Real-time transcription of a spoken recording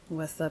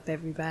What's up,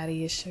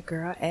 everybody? It's your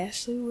girl,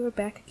 Ashley. We're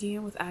back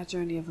again with our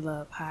Journey of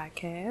Love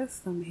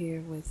podcast. I'm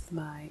here with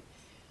my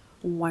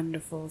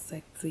wonderful,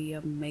 sexy,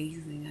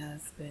 amazing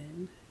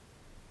husband.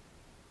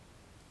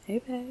 Hey,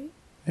 babe.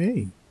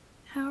 Hey.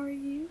 How are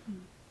you?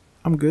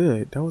 I'm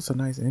good. That was a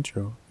nice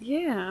intro.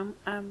 Yeah,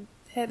 I'm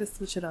had to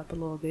switch it up a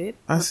little bit.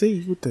 I see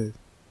you with the...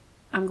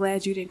 I'm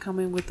glad you didn't come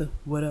in with the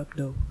what up,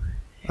 though.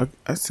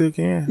 I still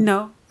can.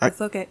 No,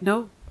 it's okay.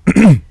 No.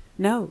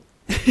 No.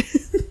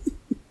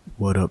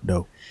 What up,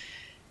 though?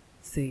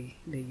 See,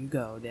 there you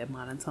go. That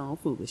monotone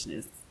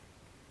foolishness.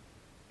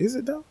 Is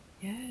it, though?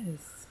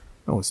 Yes.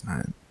 No, it's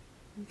not.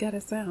 You gotta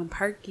sound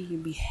perky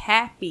and be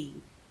happy.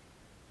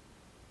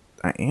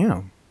 I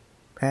am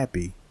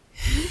happy.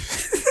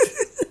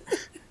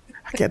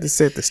 I got to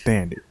set the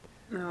standard.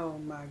 Oh,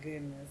 my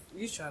goodness.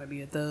 You try to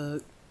be a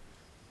thug.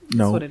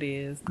 No. That's what it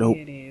is. Nope.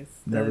 It is.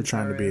 Never Thugs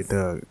trying to be a are us.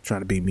 thug.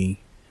 Trying to be me.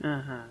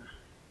 Uh-huh.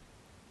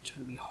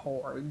 Trying to be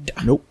hard.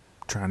 Nope.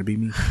 Trying to be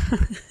me.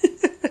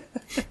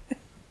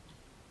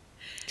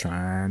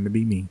 Trying to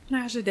be me.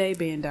 How's your day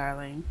been,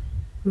 darling?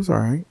 It was all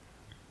right.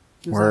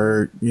 It was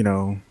Word,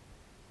 all right.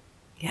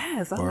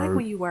 Yes, I like Word.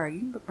 when you work.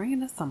 You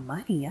bringing us some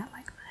money. I like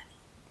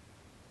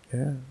money.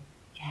 Yeah.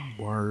 Yes.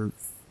 Word.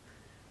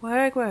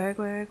 Work, work,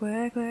 work,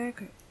 work,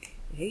 work.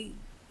 Hey.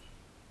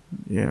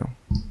 Yeah.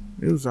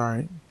 It was all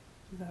right.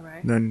 Is that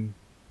right? Nothing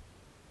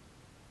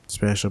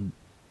special.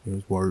 It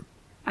was work.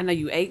 I know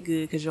you ate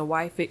good because your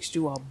wife fixed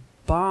you a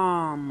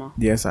bomb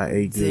Yes, I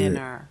ate good.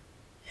 dinner.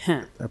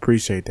 Huh. I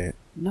appreciate that.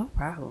 No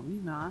problem.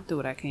 You know, I do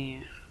what I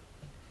can.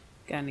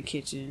 Got in the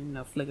kitchen,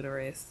 flick the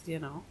rest,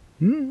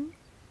 Mm-hmm.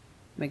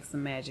 make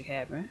some magic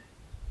happen.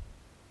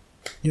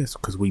 Yes,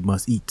 because we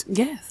must eat.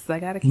 Yes, I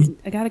gotta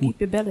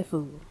keep your belly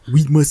full.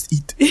 We must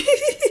eat.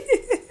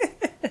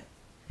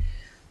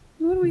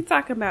 What are we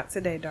talking about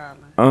today,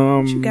 darling?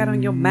 What you got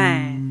on your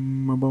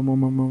mind?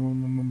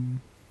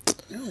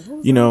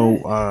 You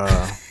know,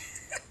 I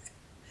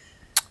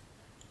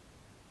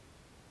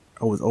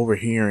was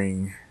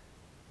overhearing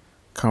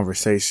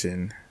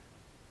conversation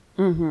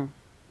the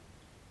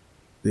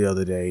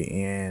other day,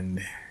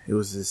 and it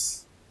was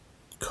this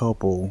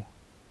couple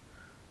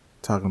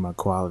talking about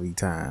quality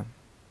time.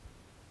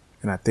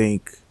 And I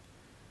think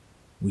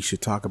we should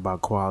talk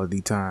about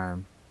quality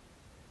time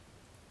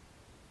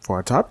for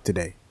our topic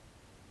today.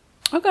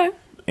 Okay,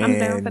 I'm And,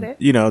 down for that.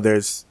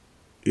 There's,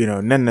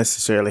 not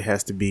necessarily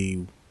has to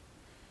be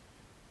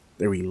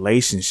the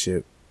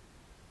relationship,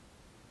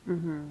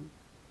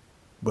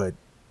 but,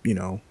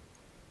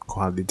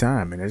 quality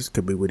time. And this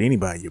could be with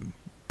anybody, your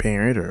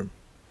parent or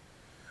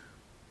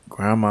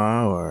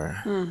grandma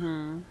or,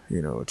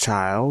 a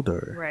child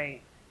or,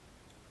 Right.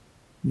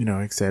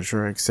 et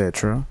cetera, et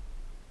cetera.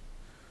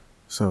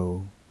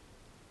 So,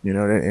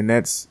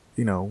 that's,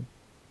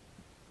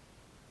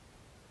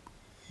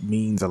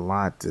 means a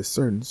lot to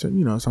certain,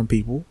 some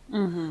people.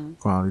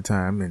 Quality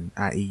time, and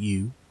i.e.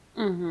 you.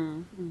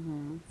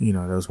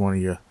 That was one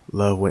of your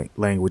love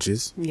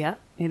languages. Yeah,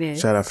 it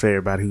is. Shout out to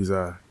everybody who's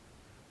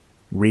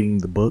reading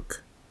the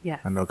book. Yeah.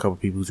 I know a couple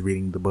people who's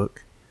reading the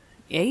book.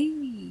 Hey.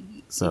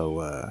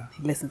 So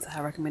Listen to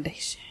our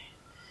recommendation.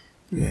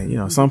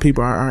 yeah, some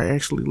people are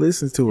actually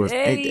listening to us.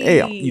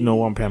 Hey,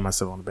 I'm patting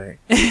myself on the back.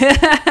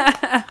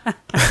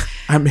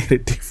 I made a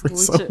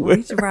difference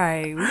somewhere.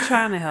 Right. We're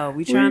trying to help.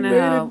 We made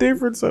a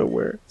difference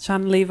somewhere.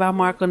 Trying to leave our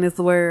mark on this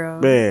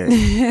world.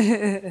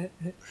 Man.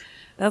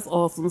 That's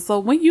awesome. So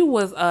when you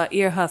was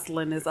ear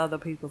hustling this other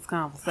people's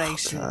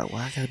conversation. Oh God,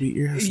 why I gotta be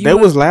ear hustling? That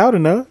was loud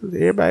enough.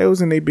 Everybody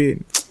was in their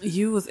bed.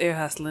 You was ear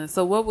hustling.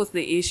 So what was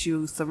the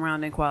issue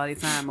surrounding quality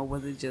time, or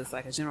was it just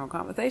like a general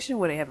conversation?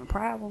 Were they having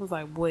problems?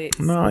 Like what?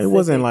 No, it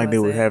wasn't like they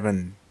were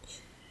having,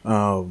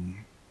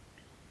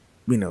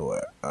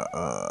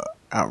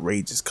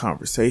 outrageous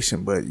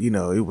conversation, but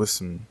it was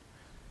some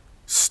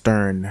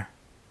stern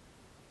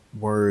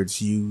words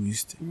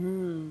used.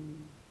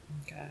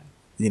 Okay.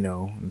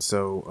 And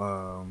so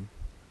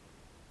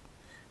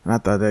and I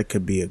thought that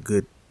could be a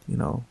good,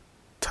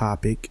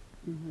 topic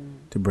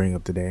to bring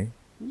up today.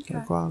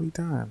 Okay. Quality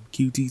time,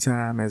 QT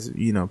time, as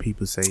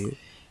people say it.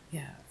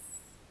 Yes.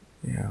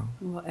 Yeah.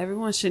 Well,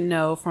 everyone should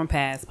know from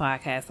past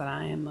podcasts that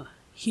I am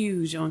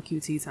huge on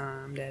QT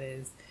time. That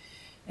is,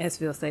 as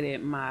Phil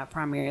stated, my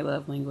primary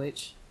love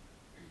language.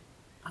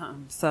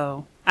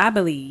 So I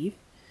believe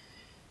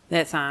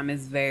that time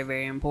is very,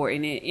 very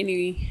important in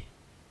any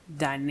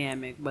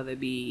dynamic, whether it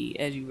be,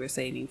 as you were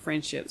saying,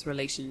 friendships,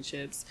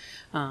 relationships,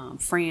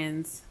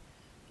 friends,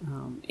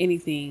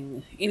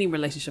 anything, any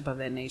relationship of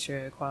that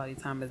nature. Quality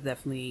time is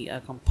definitely a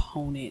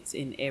component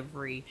in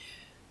every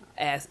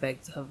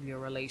aspect of your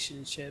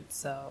relationship.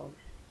 So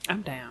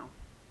I'm down.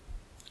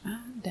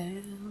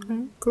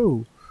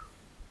 Cool.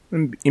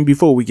 And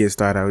before we get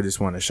started, I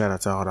just want to shout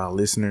out to all our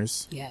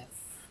listeners. Yes.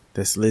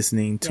 That's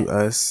listening to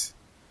us.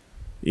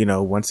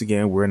 Once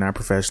again, we're not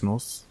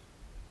professionals.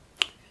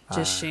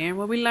 Just sharing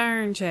what we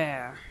learned,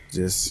 child.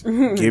 Just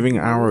giving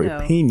our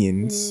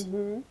opinions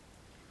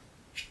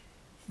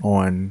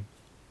on,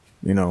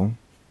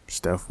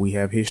 stuff we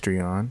have history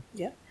on.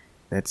 Yep.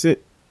 That's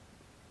it.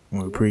 We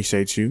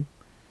appreciate you.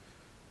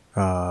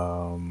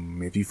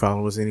 If you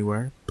follow us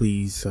anywhere,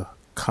 please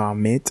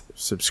comment,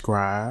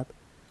 subscribe,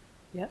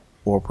 Yep.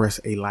 or press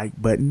a like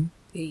button.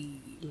 Hey,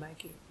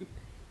 like it.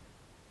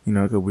 You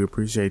know, because we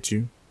appreciate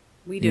you.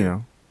 We do. You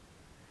know.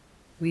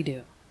 We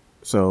do.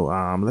 So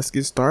let's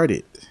get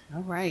started.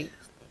 All right.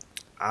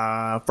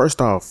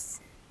 First off,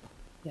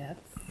 Yes.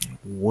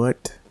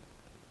 what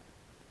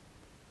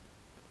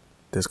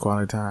does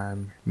quality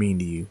time mean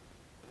to you?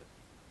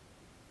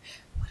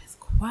 What does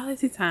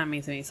quality time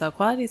mean to me? So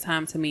quality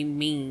time to me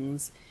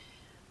means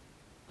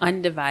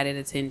undivided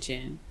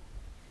attention.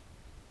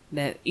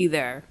 That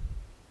either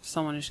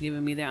someone is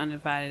giving me their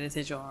undivided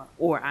attention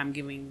or I'm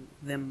giving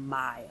them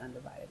my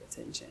undivided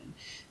attention.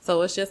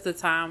 So it's just the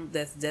time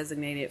that's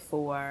designated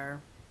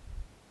for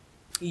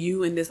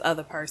you and this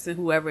other person,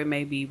 whoever it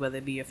may be, whether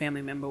it be a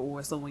family member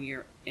or someone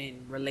you're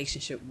in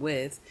relationship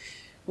with,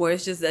 where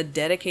it's just a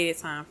dedicated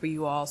time for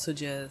you all to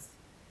just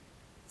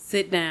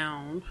sit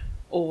down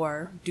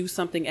or do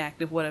something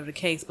active, whatever the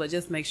case, but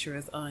just make sure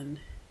it's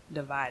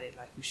undivided.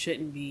 Like, you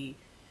shouldn't be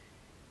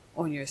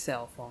on your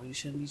cell phone. You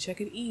shouldn't be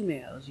checking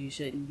emails. You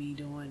shouldn't be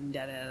doing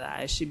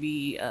da-da-da. It should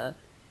be a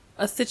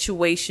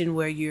situation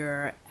where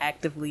you're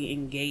actively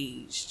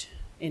engaged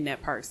in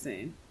that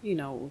person, you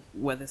know,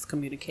 whether it's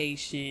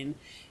communication,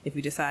 if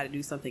you decide to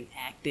do something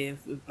active,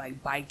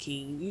 like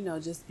biking, you know,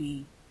 just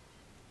be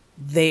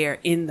there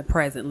in the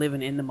present,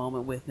 living in the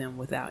moment with them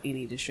without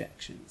any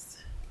distractions.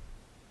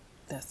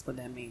 That's what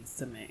that means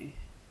to me.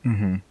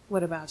 Mm-hmm.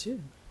 What about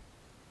you?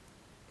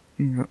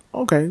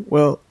 Okay,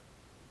 well,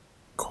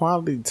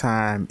 quality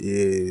time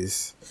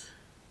is,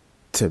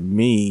 to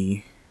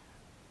me,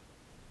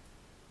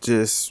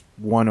 just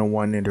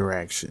one-on-one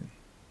interaction.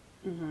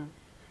 Mm-hmm.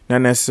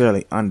 Not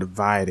necessarily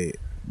undivided,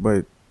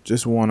 but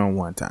just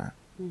one-on-one time.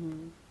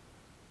 Mm-hmm.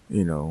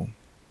 You know,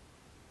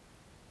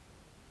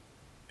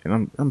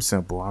 and I'm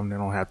simple. I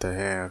don't have to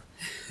have,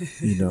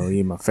 you know,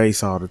 in my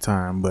face all the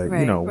time. But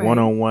Right, you know, right.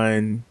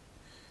 one-on-one.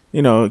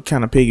 You know,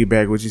 kind of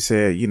piggyback what you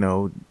said. You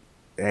know,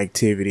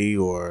 activity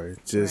or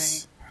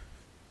just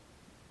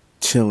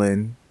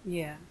chilling.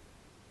 Yeah.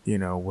 You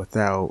know,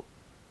 without,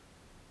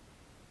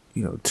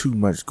 you know, too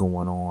much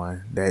going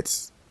on.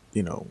 That's,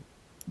 you know,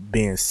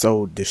 being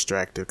so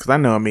distracted. Because I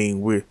know, I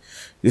mean, we're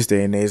this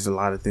day and age, a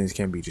lot of things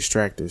can be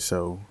distracted.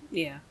 So,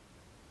 Yeah.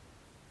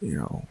 you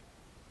know.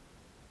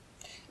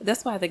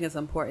 That's why I think it's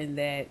important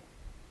that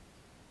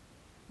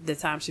the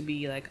time should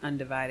be like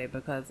undivided,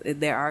 because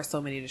there are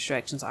so many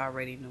distractions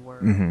already in the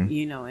world,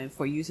 you know, and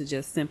for you to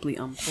just simply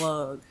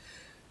unplug,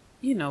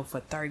 you know, for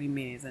 30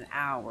 minutes, an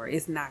hour,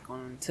 it's not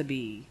going to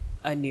be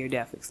a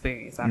near-death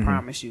experience. I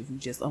promise you. If you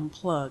just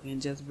unplug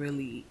and just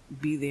really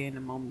be there in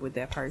the moment with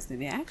that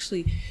person, it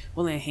actually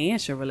will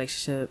enhance your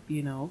relationship,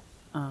 you know.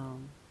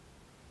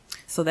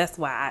 So that's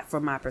why,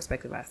 from my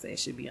perspective, I say it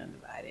should be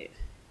undivided.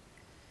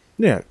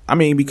 Yeah, I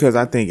mean, because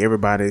I think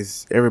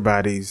everybody's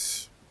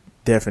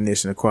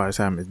definition of quality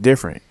time is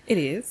different. It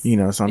is. You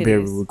know, some It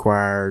people is.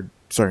 require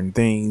certain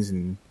things,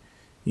 and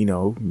you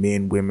know,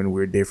 men, women,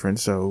 we're different,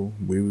 so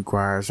we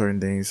require certain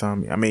things.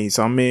 Some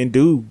men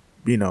do.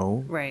 You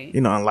know, Right.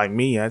 You know, unlike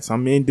me,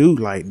 some men do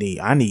like need.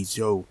 I need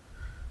your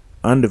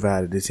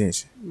undivided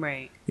attention.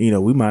 Right. You know,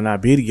 we might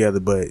not be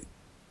together, but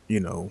you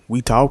know,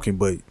 we talking,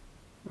 but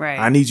Right.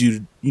 I need you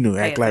to, you know,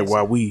 Pay act like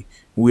while attention.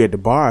 we at the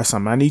bar or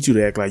something. I need you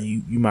to act like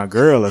you my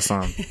girl or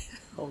something.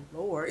 Oh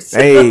Lord.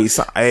 Hey,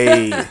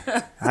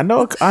 I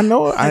know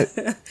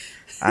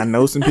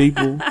some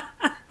people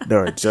that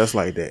are just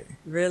like that.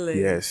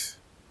 Really? Yes.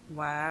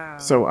 Wow.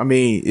 So I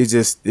mean, it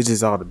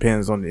just all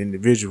depends on the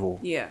individual.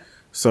 Yeah.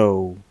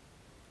 So,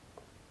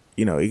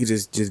 you know, it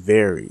just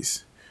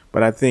varies.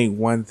 But I think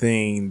one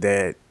thing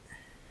that,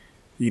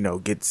 you know,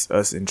 gets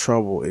us in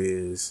trouble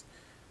is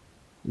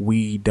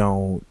we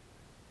don't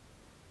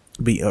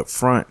be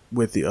upfront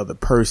with the other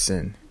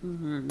person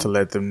to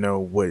let them know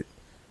what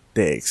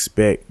they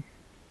expect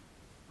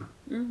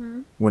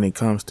when it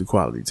comes to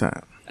quality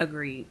time.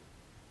 Agreed.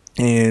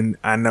 And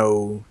I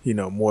know, you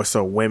know, more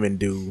so women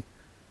do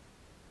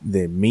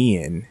than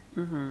men.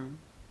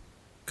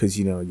 Because,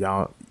 you know,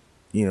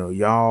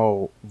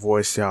 y'all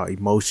voice y'all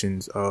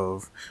emotions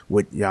of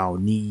what y'all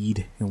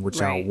need and what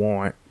y'all Right.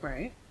 want.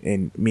 Right.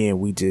 And men,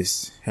 we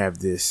just have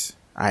this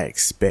I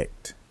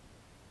expect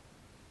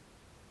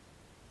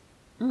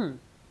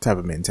type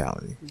of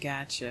mentality.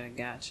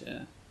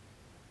 Gotcha.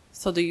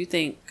 So do you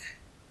think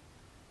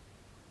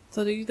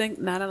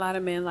not a lot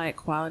of men like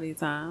quality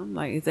time?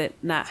 Like, is that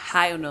not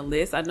high on the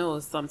list? I know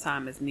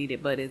sometimes it's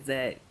needed, but is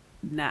that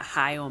not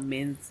high on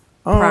men's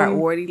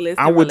priority list?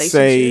 I in would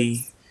say,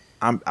 relationships?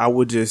 I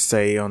would just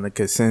say on the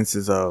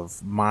consensus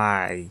of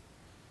my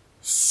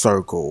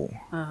circle,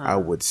 I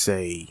would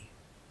say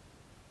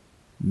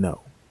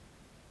no.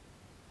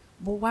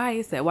 Well, why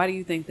is that? Why do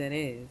you think that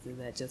is? Is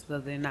that just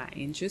because they're not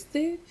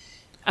interested?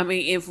 I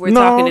mean, if we're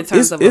talking in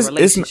terms of a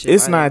relationship,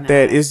 it's are not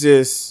they that. It's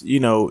just, you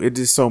know, it's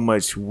just so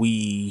much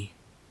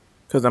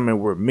because I mean,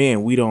 we're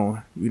men. We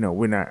don't, you know,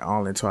 we're not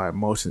all into our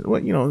emotions.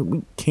 Well, you know,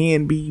 we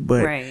can be,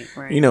 but Right.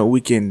 you know, we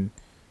can,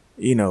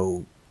 you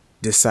know,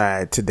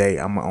 decide today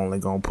I'm only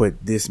gonna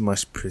put this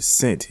much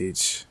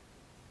percentage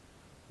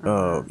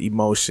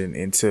emotion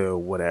into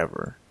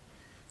whatever.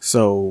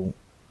 So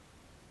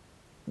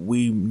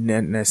we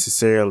not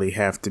necessarily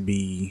have to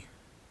be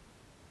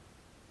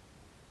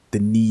the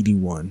needy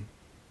one.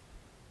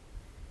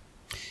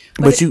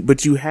 But you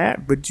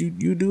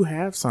do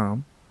have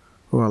some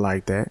who are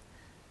like that,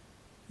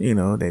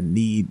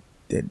 that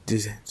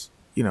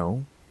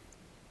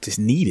just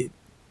need it.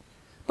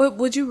 But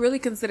would you really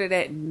consider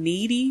that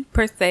needy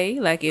per se?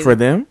 Like for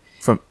them,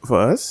 for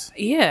us?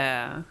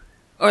 Yeah.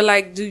 Or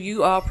like, do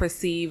you all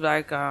perceive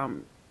like,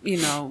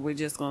 we're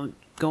just going to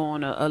go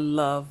on a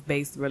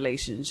love-based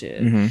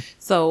relationship. Mm-hmm.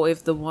 So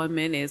if the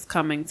woman is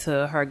coming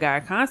to her guy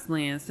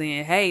constantly and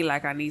saying, hey,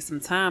 like, I need some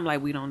time,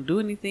 like, we don't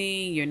do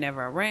anything, you're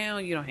never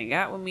around, you don't hang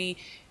out with me,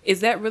 is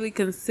that really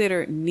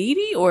considered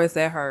needy, or is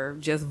that her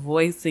just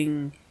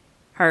voicing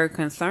her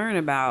concern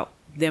about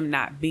them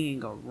not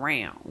being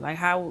around? Like,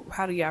 how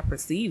do y'all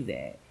perceive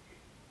that?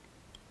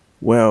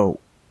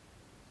 Well,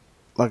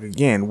 like,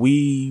 again,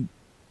 we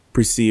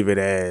perceive it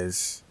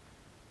as,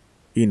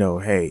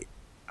 hey,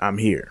 I'm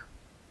here.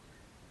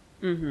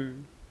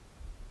 Mm-hmm.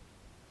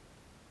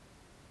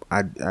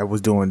 I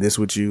was doing this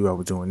with you. I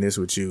was doing this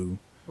with you.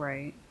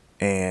 Right.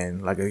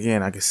 And like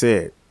I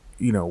said,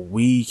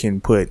 we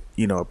can put,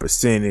 a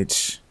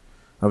percentage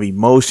of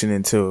emotion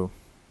into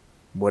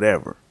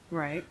whatever.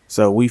 Right.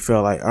 So we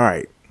felt like, all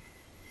right,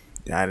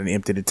 I didn't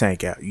empty the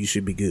tank out. You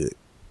should be good.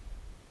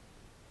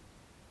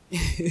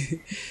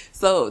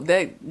 So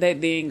that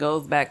then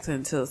goes back to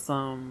until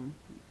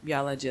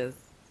y'all are just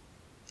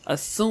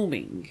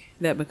assuming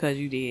that because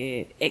you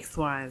did X,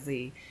 Y, and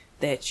Z,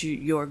 that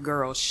your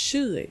girl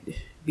should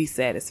be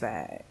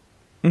satisfied.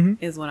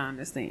 Mm-hmm. Is what I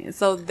understand.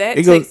 So that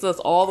takes us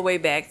all the way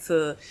back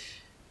to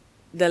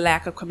the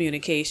lack of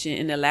communication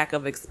and the lack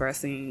of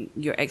expressing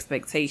your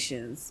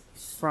expectations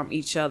from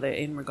each other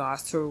in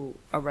regards to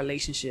a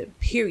relationship,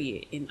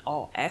 period, in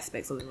all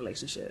aspects of the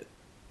relationship.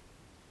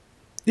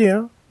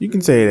 Yeah, you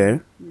can say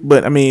that.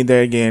 But I mean,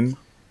 there again,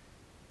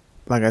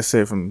 like I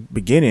said from the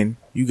beginning,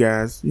 you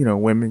guys,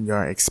 women,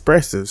 y'all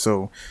expressive.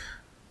 So,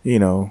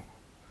 y'all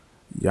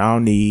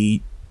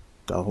need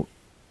a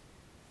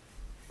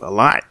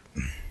lot.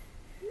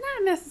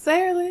 Not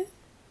necessarily.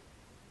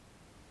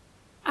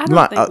 I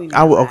don't think we need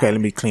okay,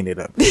 let me clean it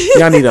up.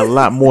 Y'all need a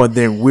lot more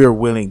than we're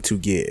willing to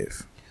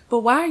give. But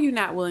why are you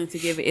not willing to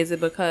give it? Is it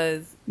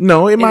because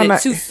it might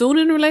not too soon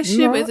in the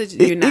relationship? No, is it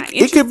you're not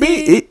interested? It could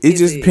be. It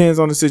just depends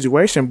on the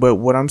situation. But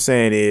what I'm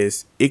saying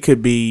is, it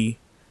could be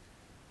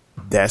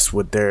that's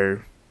what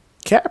their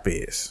cap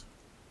is.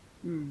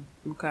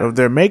 Okay. Of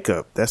their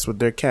makeup. That's what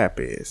their cap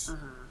is.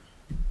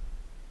 Uh-huh.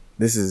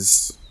 This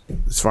is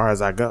as far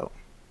as I go.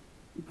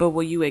 But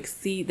will you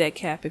exceed that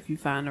cap if you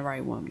find the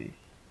right woman?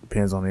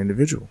 Depends on the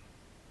individual.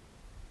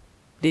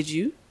 Did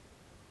you?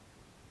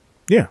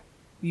 Yeah.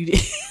 You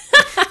did.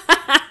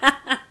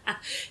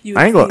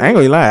 I ain't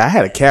gonna lie. I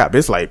had a cap.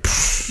 It's like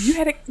you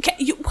had a cap.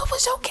 What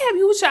was your cap?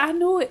 I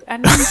knew it. I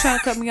knew you were trying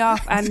to cut me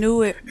off. I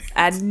knew it.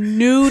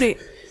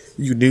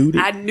 You knew it.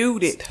 I knew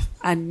it.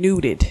 I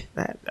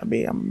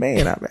mean, I'm a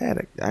man.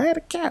 I had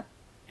a cap.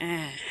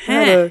 Uh-huh.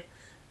 I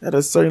had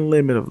a certain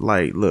limit of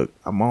like, look,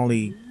 I'm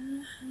only.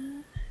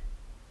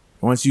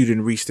 Once you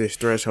didn't reach this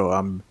threshold,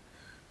 I'm.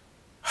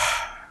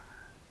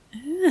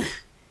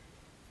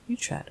 You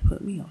tried to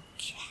put me on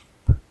cap.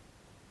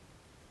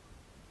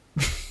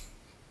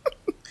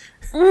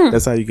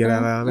 That's how you get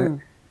out of all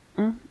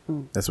that?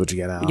 That's what you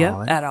got out of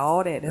all that? Out of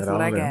all that. That's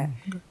what I got.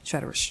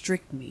 Try to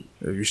restrict me.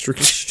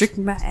 Restrict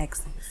my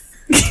access.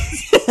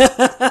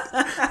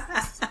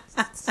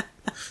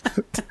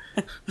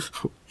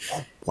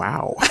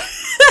 Wow.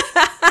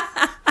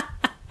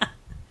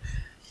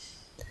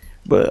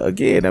 But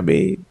again, I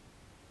mean,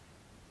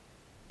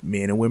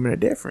 men and women are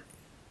different.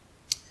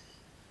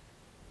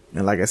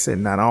 And like I said,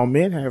 not all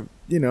men have,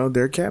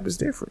 their cap is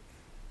different.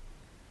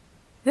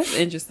 That's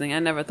interesting. I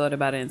never thought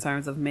about it in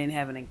terms of men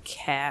having a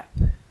cap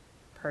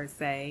per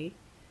se.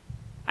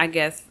 I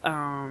guess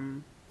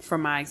from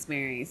my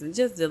experience and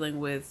just dealing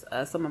with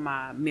some of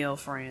my male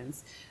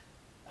friends,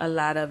 a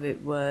lot of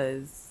it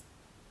was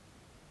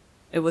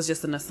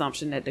just an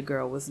assumption that the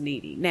girl was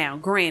needy. Now,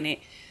 granted,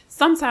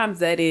 sometimes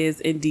that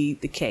is indeed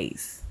the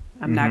case.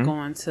 I'm not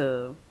going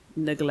to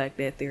neglect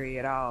that theory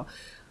at all.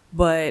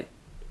 But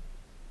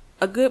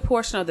a good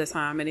portion of the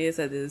time it is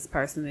that this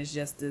person is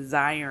just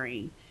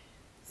desiring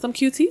some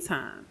QT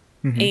time.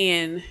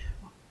 And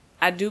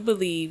I do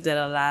believe that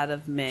a lot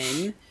of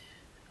men,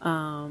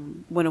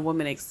 when a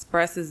woman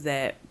expresses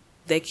that,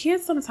 they can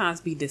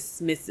sometimes be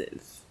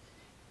dismissive.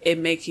 It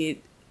make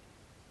it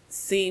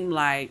seem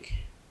like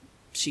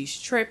she's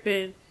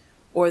tripping,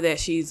 or that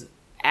she's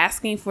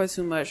asking for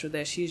too much, or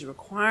that she's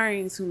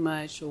requiring too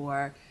much,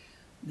 or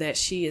that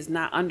she is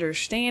not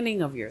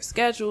understanding of your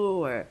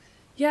schedule, or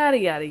yada,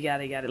 yada,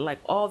 yada, yada. Like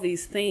all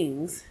these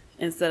things,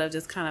 instead of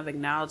just kind of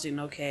acknowledging,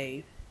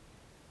 okay,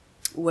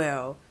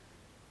 well,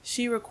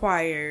 she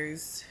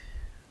requires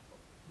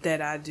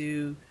that I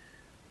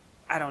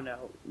don't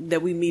know,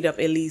 that we meet up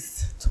at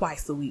least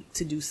twice a week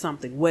to do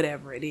something,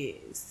 whatever it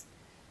is.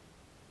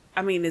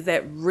 I mean, is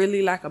that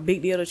really like a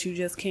big deal that you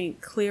just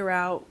can't clear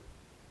out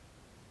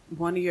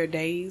one of your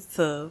days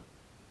to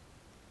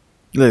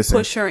Listen,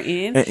 push her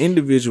in. An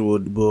individual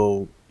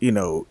will,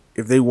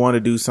 if they want to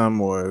do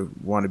something or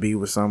want to be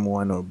with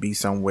someone or be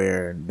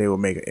somewhere, they will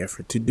make an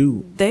effort to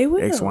do They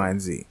will. X, Y,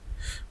 and Z.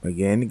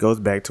 Again, it goes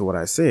back to what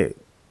I said.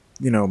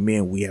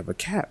 Men, we have a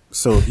cap.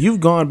 So if you've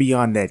gone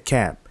beyond that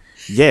cap,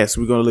 yes,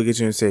 we're going to look at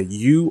you and say,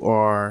 you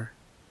are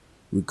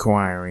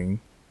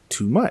requiring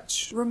too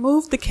much.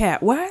 Remove the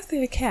cap. Why is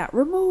there a cap?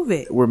 Remove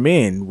it. We're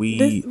men.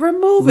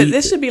 Remove it.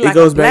 This should be like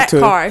a black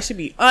car. It should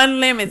be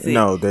unlimited.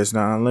 No, there's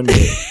not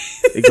unlimited.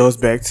 It goes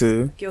back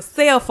to your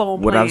cell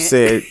phone what plan. I've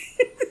said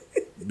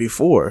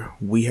before.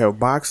 We have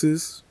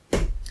boxes.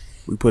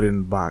 We put it in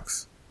the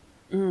box.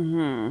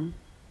 Mm-hmm.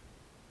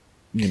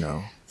 We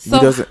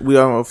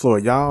on the floor.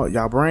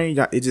 Y'all brain,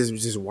 it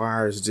just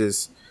wires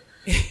just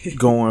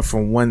going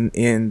from one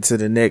end to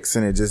the next,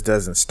 and it just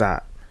doesn't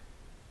stop.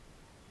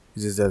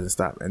 It just doesn't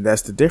stop, and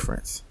that's the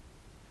difference.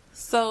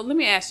 So let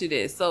me ask you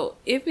this: so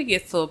if it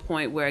gets to a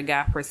point where a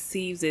guy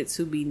perceives it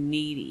to be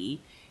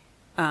needy,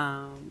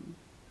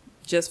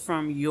 just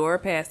from your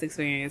past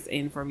experience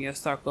and from your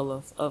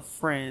circle of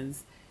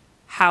friends,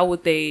 how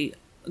would they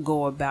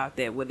go about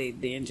that? Would they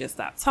then just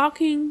stop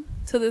talking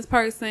to this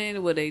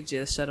person? Would they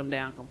just shut them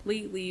down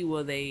completely?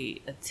 Will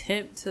they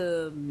attempt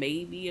to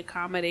maybe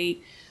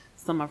accommodate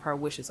some of her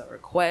wishes or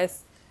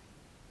requests?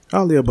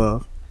 All the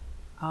above.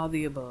 All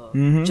the above.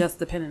 Mm-hmm. Just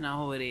depending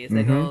on who it is. Mm-hmm.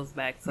 It goes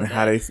back to and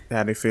how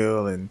they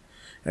feel and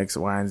X,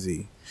 Y, and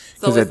Z.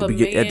 So Because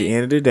at the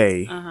end of the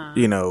day,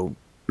 uh-huh.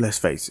 Let's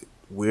face it,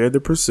 we're the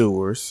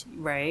pursuers.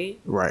 Right.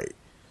 Right.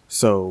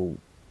 So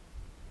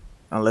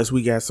unless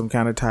we got some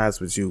kind of ties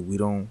with you, we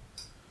don't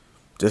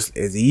just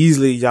as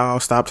easily y'all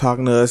stop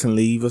talking to us and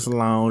leave us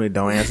alone and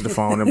don't answer the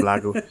phone and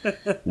block us.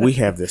 We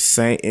have the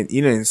same,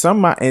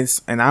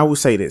 and I would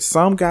say that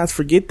some guys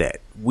forget that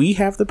we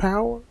have the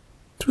power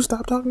to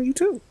stop talking to you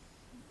too.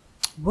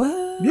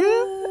 What?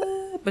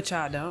 Yeah. But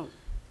y'all don't.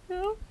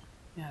 Yeah.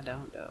 Y'all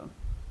don't though.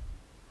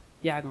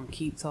 Y'all gonna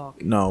keep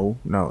talking. No.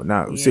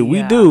 Yeah, See,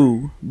 we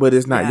do, but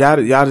it's not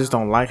y'all just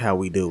don't like how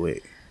we do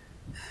it.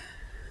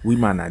 We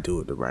might not do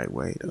it the right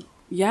way though.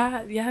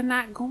 Y'all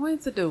not going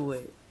to do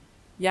it.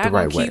 Y'all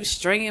gonna keep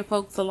stringing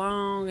folks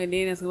along, and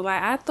then it's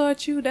like, I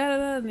thought you da da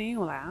da, and then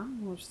you're like, I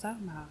don't know what you're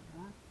talking about.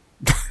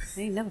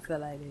 I ain't never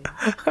felt like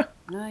that.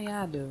 No,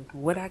 y'all do.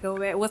 What I go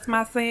back? What's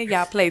my saying?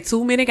 Y'all play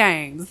too many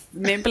games.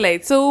 Men play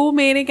too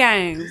many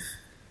games.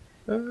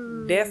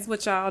 That's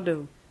what y'all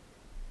do.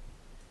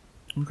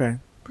 Okay.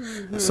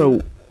 Mm-hmm.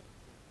 So,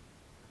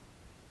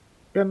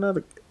 got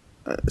another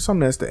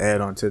something else to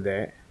add on to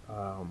that.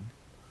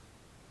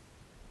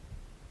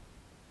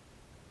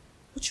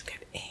 What you got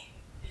to add?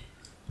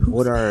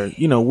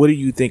 What do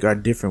you think are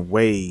different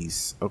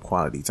ways of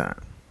quality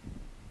time?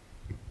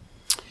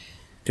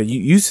 Cause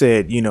you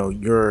said,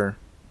 you're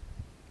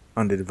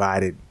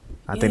undivided.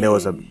 I think that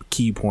was a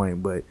key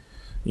point, but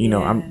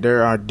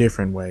there are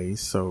different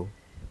ways. So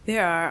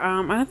there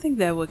are. I think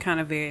that would kind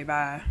of vary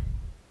by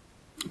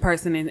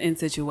person and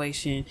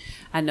situation.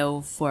 I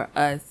know for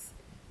us,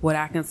 what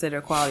I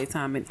consider quality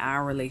time in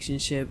our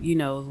relationship, is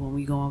when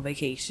we go on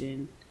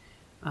vacation,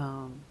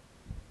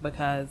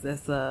 because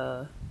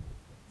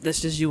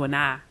that's just you and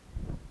I,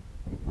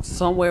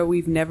 somewhere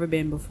we've never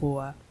been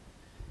before.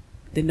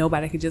 Then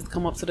nobody can just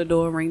come up to the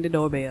door and ring the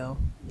doorbell,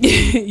 and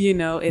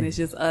it's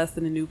just us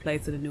in a new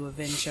place and a new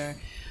adventure.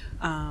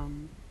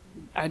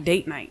 Our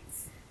date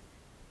nights,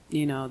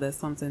 that's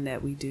something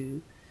that we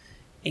do.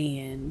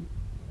 And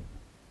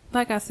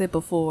like I said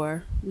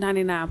before,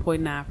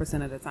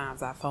 99.9% of the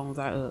times our phones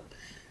are up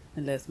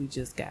unless we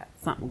just got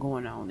something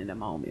going on in the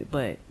moment.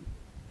 But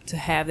to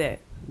have that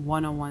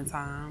one-on-one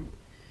time,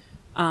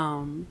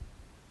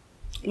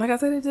 like I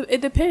said,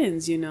 it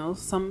depends,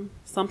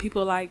 Some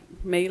people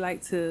may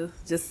like to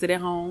just sit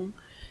at home,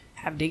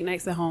 have date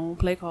nights at home,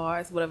 play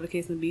cards, whatever the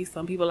case may be.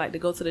 Some people like to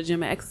go to the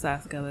gym and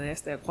exercise together.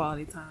 That's their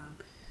quality time.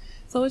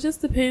 So it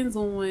just depends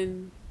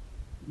on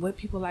what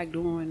people like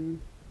doing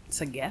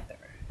together,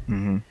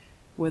 mm-hmm.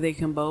 where they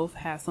can both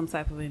have some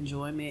type of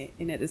enjoyment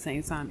and at the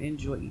same time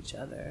enjoy each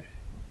other.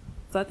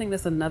 So I think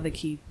that's another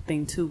key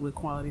thing too with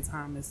quality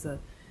time, is to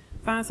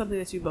find something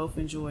that you both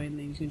enjoy and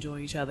then you can enjoy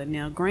each other.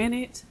 Now,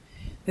 granted,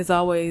 there's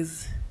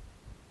always,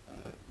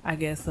 I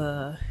guess,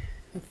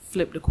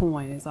 flip the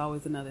coin. There's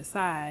always another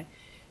side.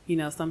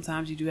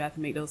 Sometimes you do have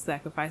to make those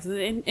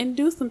sacrifices and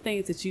do some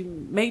things that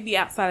you may be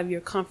outside of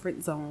your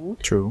comfort zone.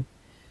 True.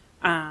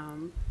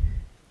 And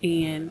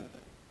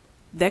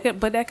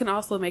that can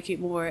also make it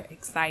more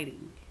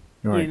exciting,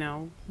 right.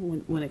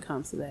 when it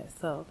comes to that.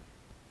 So,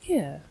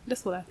 yeah,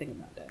 that's what I think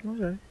about that.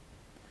 Okay.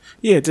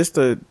 Yeah, just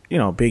to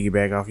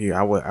piggyback off you,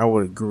 I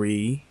would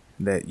agree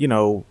that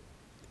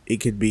it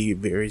could be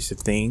various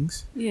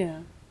things.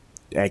 Yeah.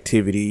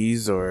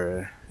 Activities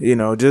or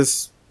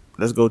just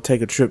let's go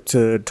take a trip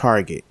to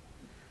Target.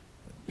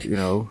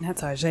 Not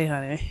Target,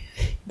 honey.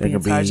 That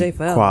could be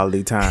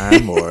quality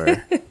time,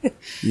 or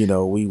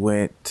we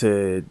went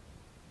to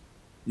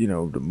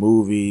the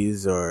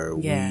movies, or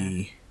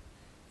we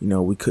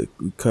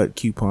cut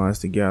coupons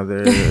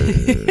together.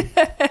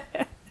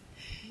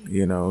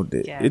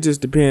 It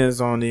just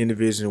depends on the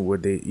individual,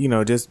 what they,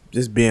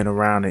 just being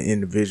around an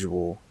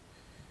individual,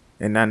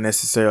 and not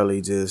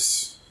necessarily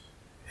just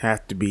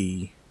have to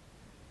be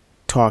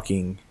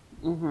talking,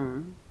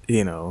 but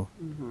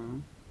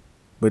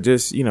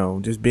just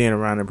just being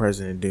around a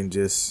person and then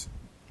just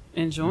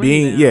enjoying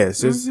being them.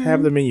 just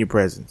have them in your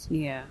presence.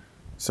 Yeah.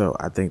 So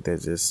I think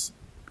that's just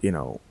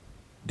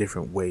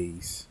different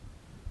ways,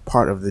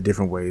 part of the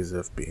different ways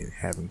of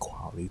having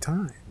quality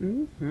time.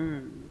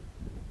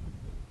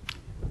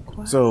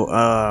 So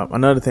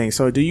another thing.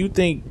 So do you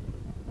think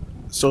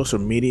social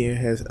media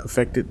has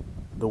affected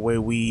the way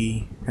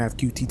we have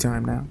QT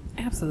time now?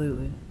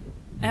 Absolutely.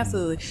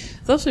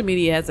 Social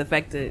media has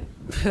affected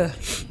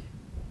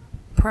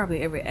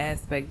probably every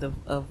aspect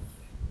of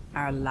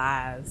our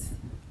lives.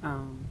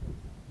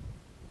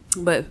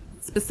 But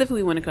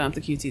specifically when it comes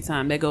to QT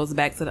time, that goes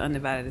back to the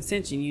undivided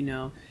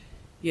attention.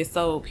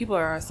 People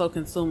are so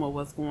consumed with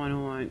what's going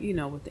on,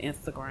 with the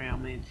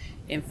Instagram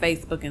and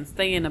Facebook, and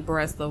staying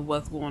abreast of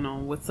what's going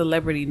on with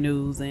celebrity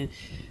news. And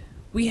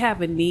we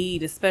have a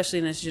need, especially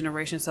in this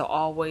generation, to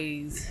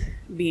always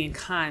be in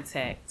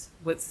contact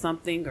with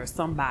something or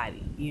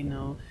somebody.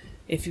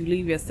 If you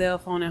leave your cell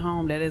phone at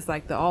home, that is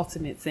like the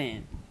ultimate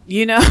sin. So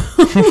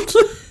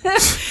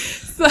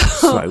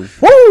it's like,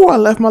 whoa, I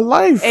left my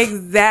life.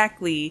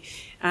 Exactly.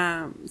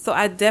 So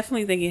I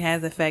definitely think it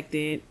has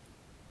affected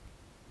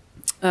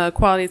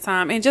quality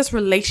time and just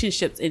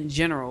relationships in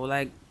general.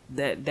 Like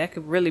that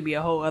could really be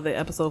a whole other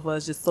episode for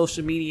us, just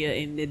social media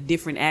and the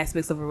different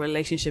aspects of a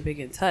relationship it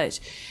can touch.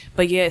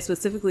 But yeah,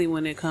 specifically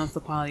when it comes to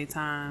quality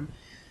time,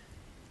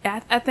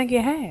 I think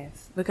it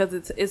has, because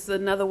it's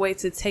another way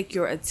to take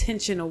your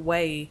attention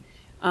away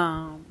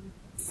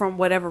from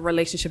whatever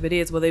relationship it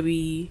is, whether it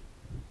be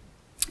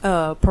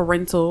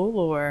parental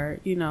or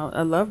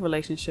a love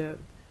relationship.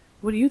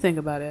 What do you think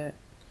about it?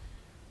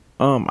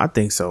 I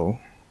think so,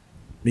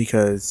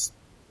 because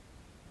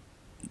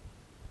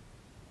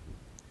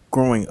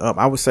growing up,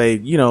 I would say,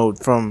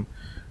 from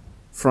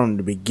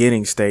the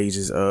beginning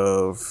stages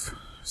of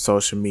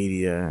social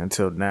media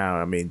until now,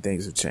 I mean,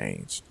 things have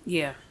changed.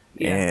 Yeah.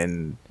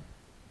 And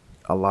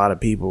a lot of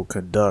people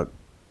conduct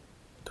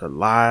their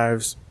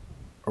lives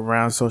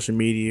around social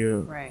media.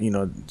 Right.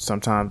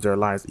 Sometimes their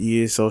lives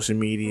is social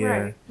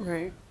media.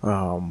 Right.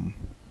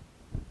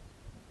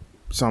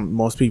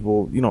 Most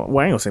people, I ain't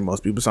gonna say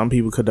most people. Some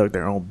people conduct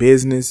their own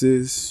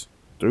businesses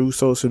through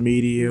social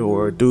media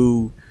or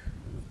through,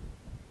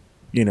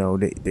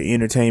 the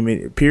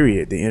entertainment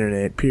period, the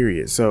internet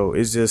period. So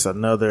it's just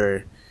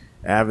another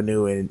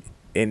avenue,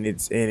 and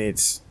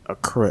it's a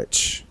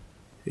crutch.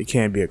 It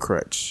can be a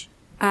crutch.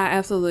 I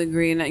absolutely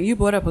agree, and you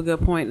brought up a good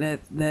point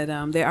that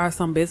there are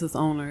some business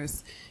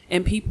owners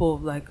and people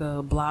like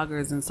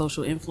bloggers and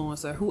social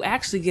influencers who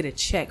actually get a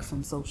check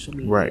from social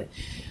media. Right.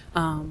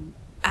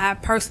 I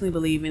personally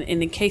believe in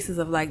the cases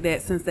of like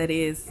that, since that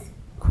is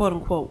quote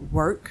unquote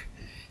work,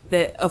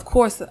 that of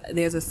course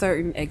there's a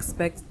certain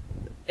expectancy,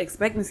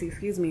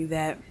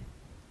 that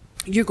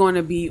you're going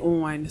to be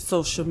on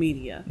social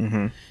media.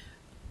 Mm-hmm.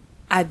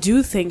 I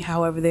do think,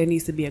 however, there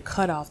needs to be a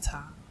cutoff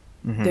time.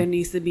 Mm-hmm. There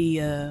needs to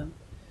be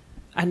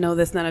I know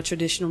that's not a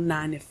traditional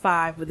 9 to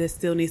 5, but there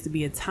still needs to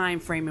be a time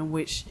frame in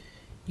which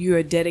you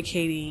are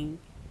dedicating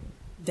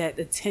that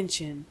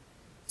attention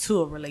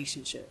to a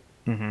relationship.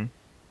 Mm-hmm.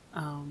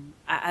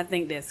 I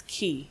think that's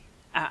key.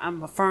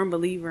 I'm a firm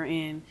believer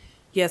in,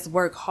 yes,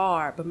 work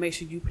hard, but make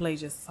sure you play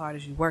just as hard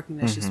as you work, and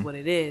that's just what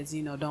it is.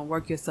 Don't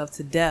work yourself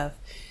to death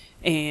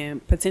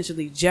and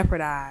potentially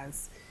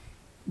jeopardize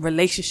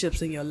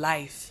relationships in your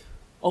life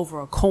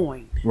over a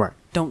coin. Right.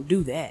 Don't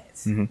do that.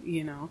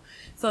 Mm-hmm.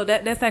 So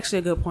that's actually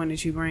a good point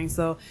that you bring.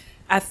 So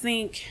I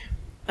think,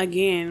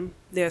 again,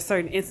 there are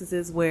certain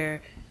instances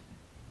where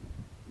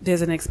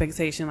there's an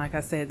expectation, like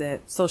I said,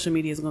 that social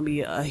media is going to be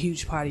a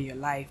huge part of your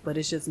life, but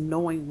it's just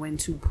knowing when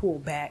to pull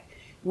back,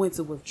 when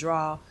to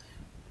withdraw,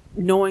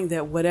 knowing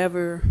that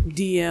whatever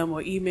DM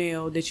or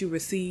email that you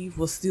receive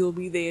will still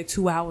be there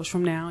 2 hours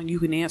from now and you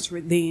can answer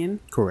it then.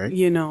 Correct.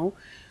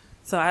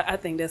 So I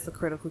think that's a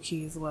critical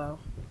key as well.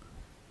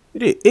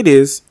 It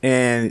is.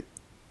 And,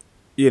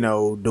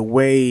 the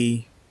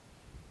way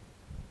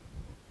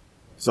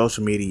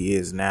social media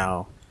is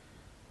now,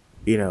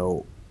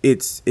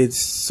 it's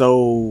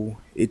so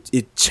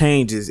it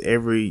changes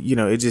every,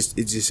 it's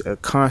just a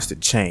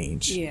constant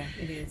change. Yeah,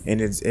 it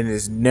is. And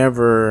it's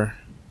never,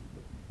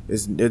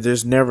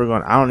 there's never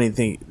going to, I don't even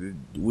think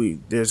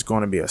there's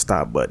going to be a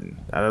stop button.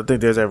 I don't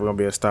think there's ever going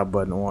to be a stop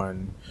button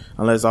on,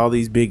 unless all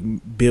these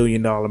big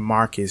billion-dollar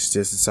markets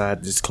just decide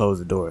to just close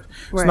the doors.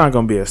 Right. It's not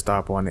going to be a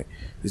stop on it.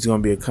 It's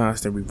going to be a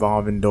constant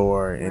revolving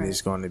door, and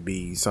it's going to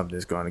be something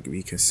that's going to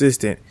be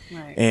consistent.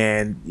 Right.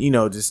 And,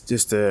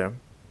 just to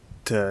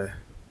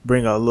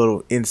bring a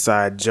little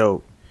inside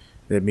joke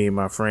that me and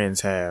my friends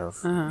have,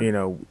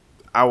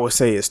 I would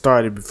say it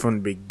started from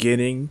the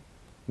beginning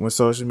when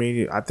social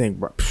media, I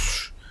think,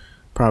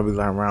 probably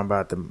like around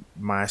about the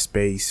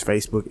MySpace,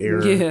 Facebook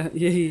era.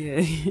 Yeah.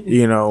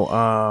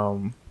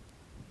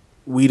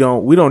 We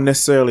don't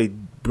necessarily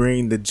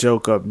bring the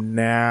joke up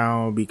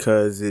now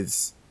because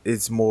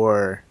it's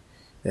more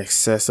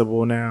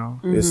accessible now.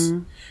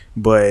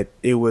 But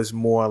it was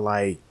more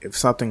like if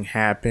something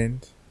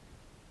happened,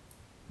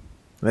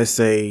 let's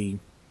say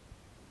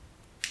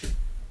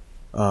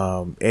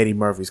Eddie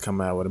Murphy's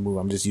coming out with a movie.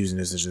 I'm just using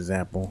this as an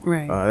example.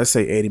 Right. Let's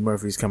say Eddie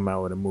Murphy's coming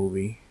out with a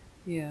movie.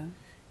 Yeah.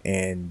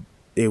 And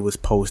it was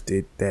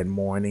posted that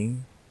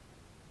morning.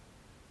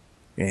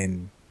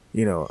 And,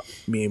 you know,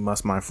 me and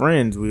my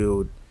friends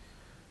will,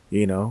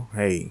 you know,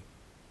 hey,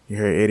 you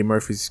heard Eddie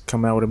Murphy's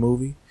coming out with a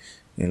movie?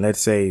 And let's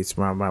say it's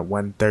around about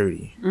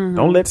 1:30.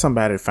 Don't let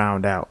somebody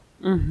found out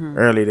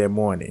early that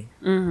morning.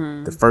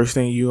 The first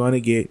thing you want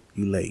to get,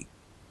 you late.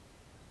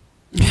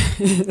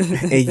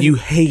 And you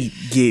hate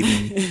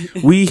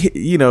getting, we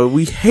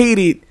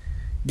hated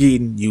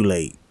getting you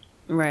late.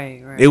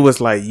 Right. It was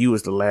like you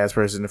was the last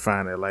person to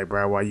find it. Like,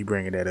 bro, why you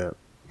bringing that up?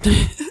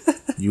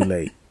 You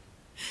late.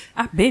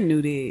 I been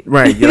knew that.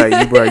 Right. You're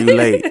like, bro, you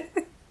late.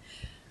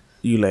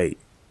 You late.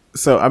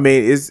 So, I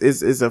mean,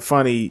 it's a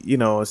funny, you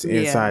know, it's an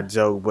inside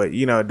joke, but,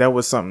 you know, that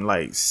was something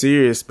like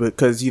serious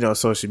because, you know,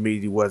 social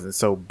media wasn't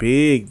so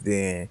big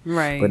then.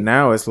 Right. But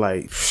now it's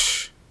like,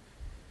 psh.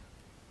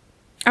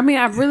 I mean,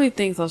 I really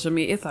think social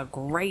media, it's a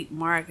great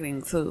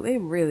marketing tool. It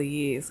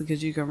really is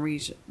because you can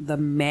reach the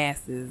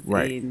masses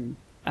in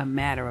a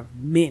matter of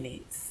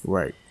minutes.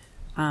 Right.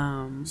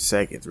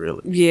 Seconds,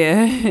 really.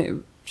 Yeah,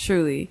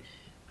 truly.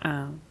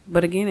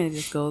 But again, it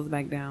just goes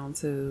back down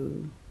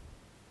to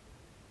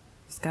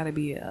it's got to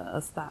be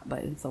a stop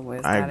button somewhere.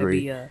 It's got to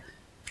be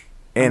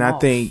and I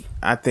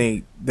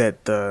think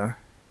that the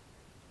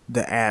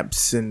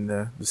apps and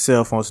the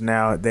cell phones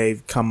now,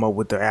 they've come up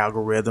with the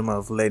algorithm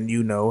of letting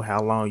you know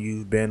how long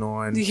you've been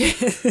on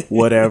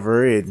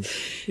whatever, and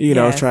you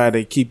know, try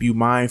to keep you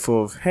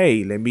mindful of,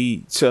 hey, let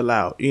me chill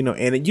out, you know.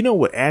 And you know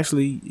what,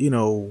 actually, you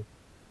know,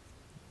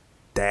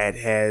 that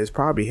has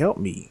probably helped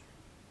me.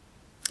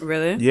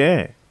 Really?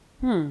 Yeah.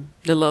 The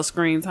little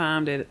screen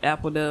time that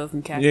Apple does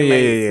and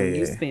calculates. And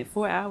you spent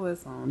 4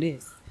 hours on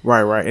this.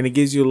 Right. And it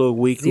gives you a little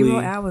weekly. 0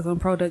 hours on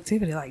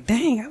productivity. Like,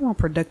 dang, I wasn't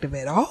productive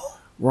at all.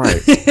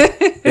 Right.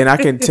 And I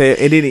can tell,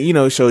 and then, you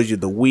know, it shows you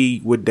the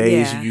week, what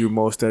days you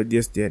most of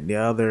this, that, and the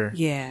other.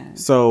 Yeah.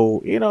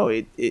 So, you know,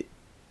 it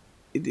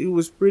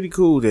was pretty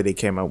cool that they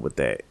came out with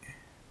that.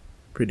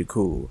 Pretty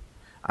cool.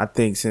 I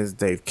think since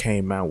they've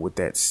came out with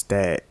that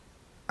stat,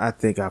 I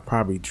think I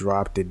probably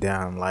dropped it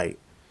down like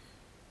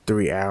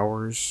 3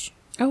 hours.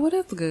 Oh, well,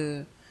 that's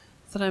good.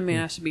 So that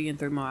means I should be in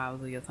 3 more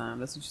hours of your time.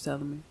 That's what you're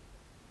telling me?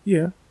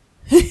 Yeah.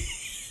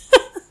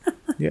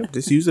 Yep,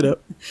 just use it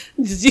up.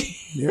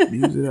 Yep,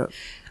 use it up.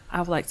 I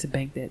would like to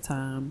bank that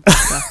time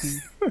so I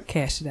can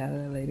cash it out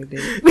at a later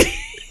date.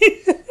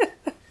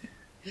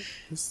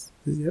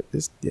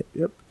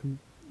 Yep.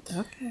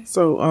 Okay.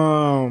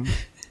 So,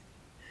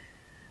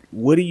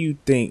 what do you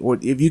think?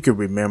 What if you could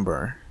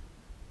remember?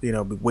 You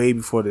know, way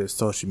before the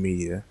social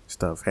media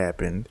stuff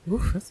happened.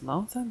 Oof, that's a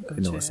long time ago.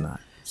 No, it's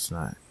not. It's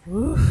not.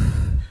 Oof.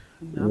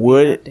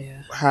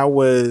 How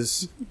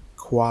was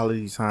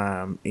quality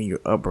time in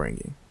your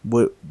upbringing?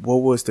 What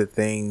was the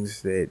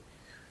things that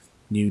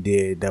you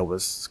did that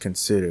was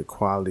considered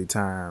quality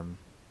time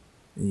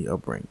in your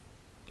upbringing?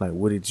 Like,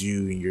 what did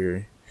you and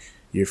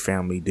your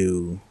family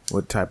do?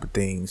 What type of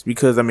things?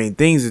 Because I mean,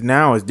 things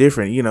now is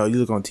different. You know, you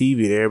look on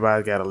TV,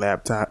 everybody's got a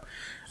laptop,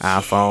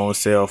 iPhone,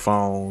 cell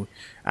phone,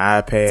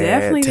 iPad,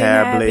 definitely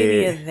tablet.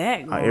 Didn't have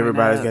any of that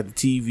everybody's up. got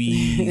the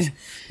TVs.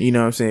 You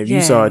know what I'm saying? If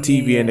you saw a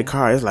TV in the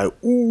car, it's like,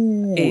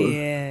 ooh,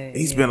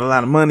 he spent a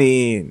lot of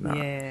money.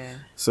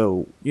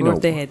 So, you know. Or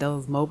if they had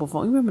those mobile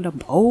phones. You remember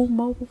them old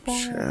mobile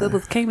phones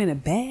that came in a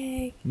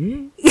bag?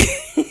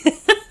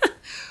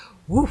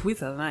 Woo, we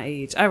telling our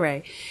age. All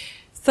right.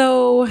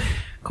 So,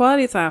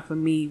 quality time for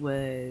me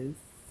was,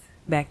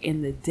 back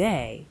in the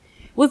day,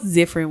 was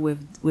different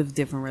with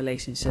different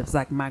relationships.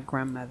 Like my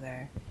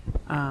grandmother,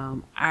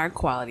 our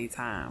quality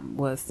time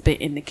was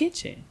spent in the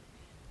kitchen,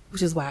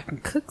 which is why I can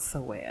cook so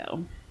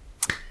well.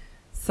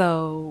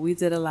 So we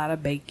did a lot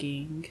of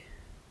baking,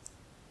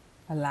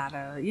 a lot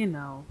of, you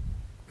know,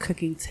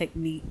 cooking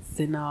techniques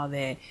and all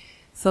that.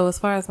 So as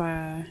far as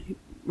my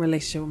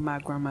relationship with my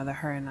grandmother,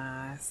 her and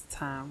I's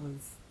time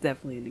was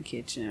definitely in the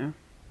kitchen.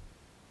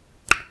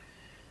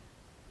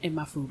 And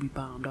my food be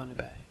bombed on it,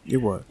 babe. It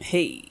was.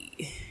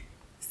 Hey.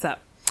 So,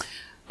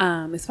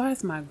 as far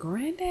as my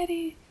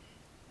granddaddy,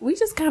 we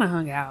just kind of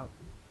hung out.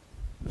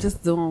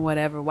 Just doing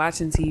whatever,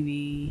 watching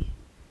TV.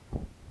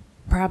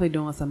 Probably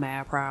doing some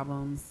math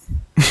problems.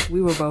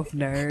 We were both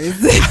nerds.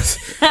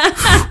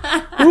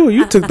 Ooh,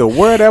 you took the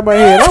word out of my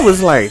head. I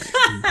was like,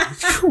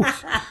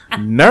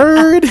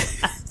 nerd.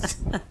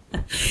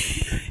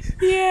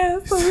 Yeah,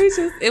 so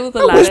it was a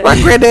I lot wish of... my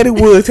granddaddy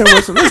would tell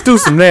us, let's do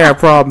some math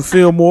problems,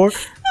 Fillmore.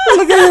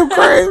 Look at him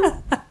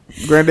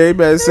crazy. Granddaddy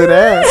better sit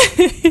down.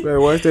 Better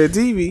watch that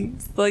TV.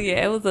 So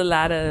yeah, it was a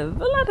lot of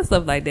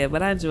stuff like that.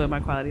 But I enjoyed my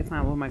quality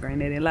time with my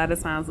granddaddy. A lot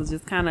of times was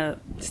just kind of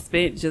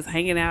spent just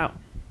hanging out,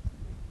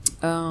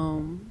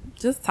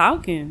 just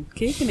talking,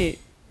 kicking it.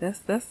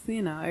 That's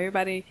you know,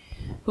 everybody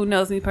who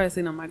knows me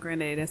personally know my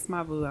granddaddy. That's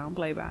my boo. I don't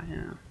play by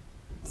him.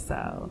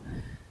 So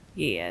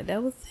yeah,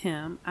 that was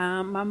him.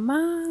 My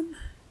mom,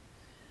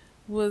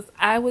 was,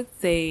 I would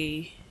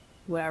say,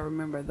 what I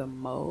remember the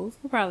most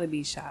would probably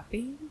be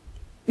shopping.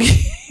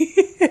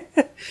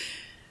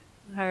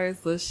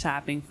 Hers was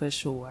shopping for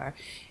sure.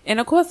 And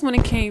of course, when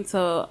it came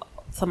to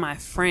my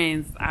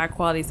friends, our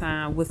quality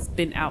time was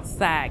spent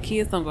outside.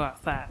 Kids don't go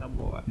outside no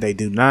more. They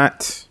do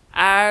not.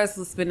 Ours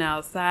was spent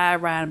outside,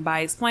 riding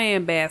bikes,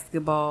 playing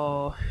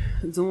basketball,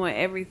 doing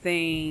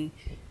everything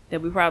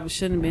that we probably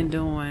shouldn't have been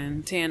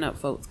doing, tearing up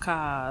folks'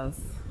 cars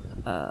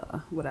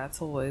with our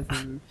toys.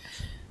 And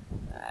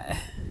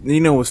you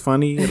know what's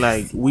funny?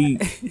 Like, we,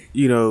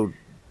 you know,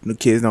 the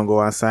kids don't go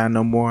outside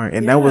no more.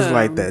 And that was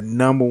like the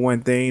number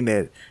one thing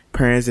that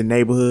parents in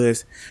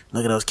neighborhoods,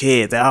 look at those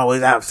kids, they're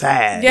always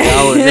outside. They're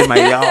always in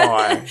my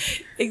yard.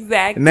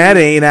 Exactly. Now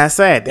they ain't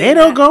outside. They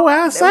don't go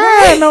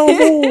outside no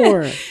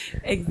more.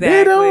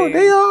 Exactly.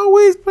 They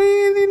always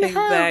playing in the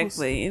house.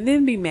 Exactly. And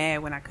then be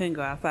mad when I couldn't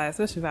go outside,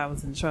 especially if I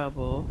was in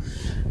trouble.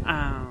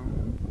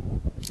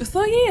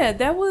 So yeah,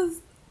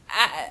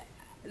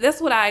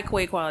 that's what I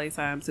equate quality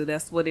time to.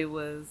 That's what it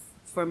was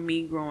for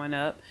me growing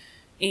up.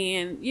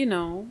 And, you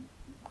know,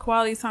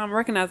 quality time,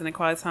 recognizing that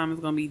quality time is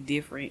going to be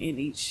different in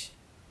each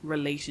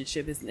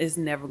relationship. It's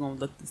never going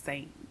to look the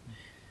same.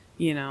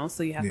 You know,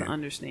 so you have to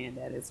understand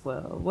that as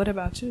well. What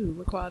about you?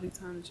 What quality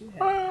time did you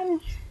have?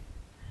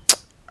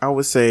 I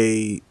would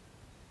say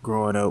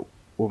growing up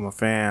with my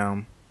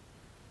fam,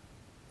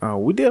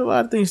 we did a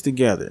lot of things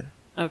together.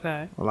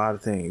 Okay. A lot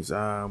of things.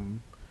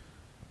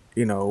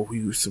 You know,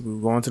 we were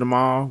going to the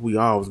mall. We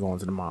always going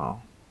to the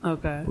mall.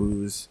 Okay.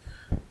 We was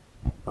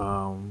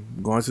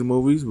going to the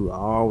movies. We were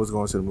always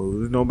going to the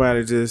movies.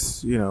 Nobody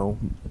just, you know,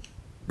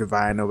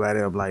 divide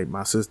nobody up like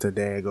my sister,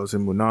 dad goes to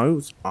the movie. No, it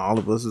was all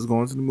of us was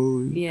going to the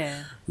movie.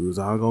 Yeah. We was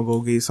all gonna go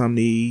get something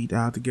to eat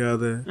out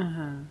together.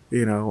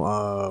 You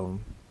know,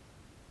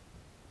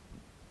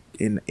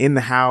 in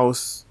the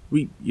house,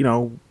 we, you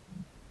know,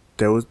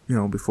 there was, you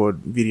know, before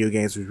video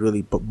games was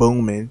really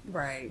booming.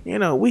 Right. You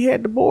know, we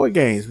had the board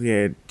games. We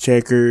had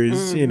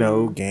checkers, you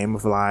know, Game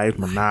of Life,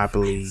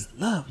 Monopoly.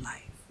 Love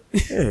life.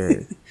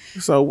 Yeah.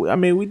 So I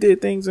mean, we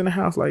did things in the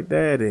house like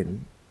that,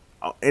 and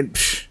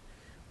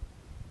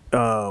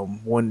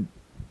when,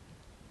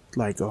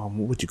 like,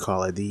 what you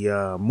call it,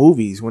 the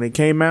movies when it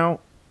came out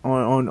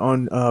on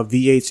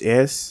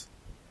VHS.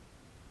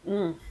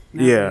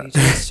 Yeah,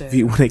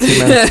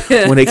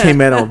 when they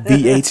came out on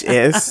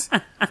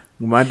VHS,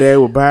 when my dad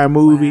would buy a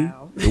movie,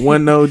 it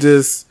wasn't no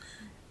just,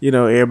 you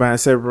know, everybody in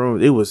separate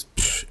rooms. It was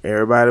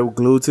everybody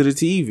glued to the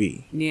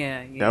TV.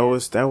 Yeah. That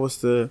was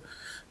the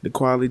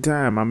quality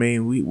time. I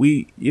mean,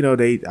 we you know,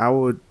 I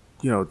would,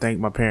 you know, thank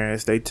my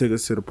parents. They took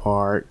us to the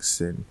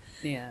parks, and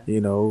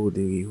you know,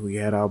 we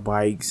had our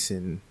bikes,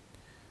 and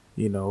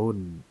you know,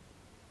 and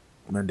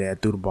my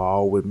dad threw the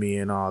ball with me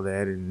and all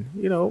that, and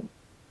you know,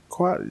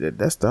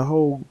 that's the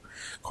whole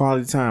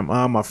quality time.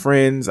 My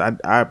friends,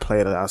 I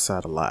played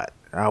outside a lot.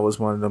 I was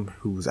one of them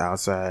who was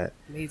outside.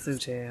 Me too,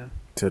 child.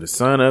 To the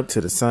sun up,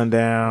 to the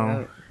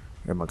sundown,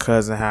 at my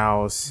cousin's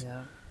house.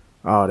 Yeah.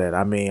 All that.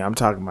 I mean, I'm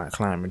talking about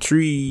climbing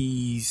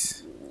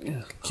trees.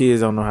 Ugh.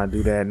 Kids don't know how to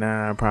do that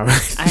now. Probably.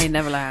 I ain't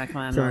never learned how to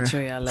climb no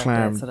tree. I left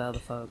that to the other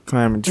folks.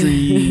 Climbing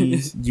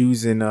trees,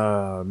 using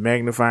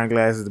magnifying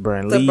glasses to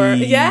burn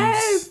leaves.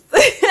 Yes.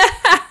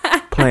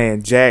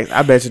 Playing jacks.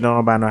 I bet you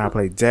nobody know how to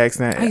play jacks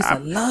now. I used to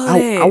love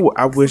it.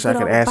 I wish I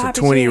could ask a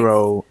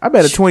 20-year-old. I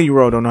bet a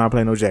 20-year-old don't know how to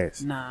play no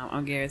jacks. Nah,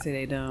 I'm guarantee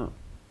they don't.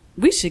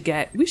 We should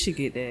get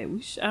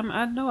that.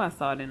 I know I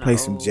saw it in play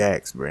some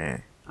jacks,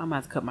 man. I'm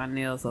about to cut my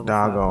nails over.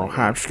 Doggone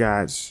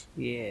hopscotch.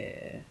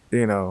 Yeah.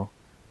 You know.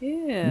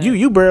 Yeah.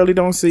 You barely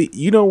don't see.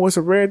 You know what's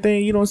a rare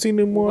thing you don't see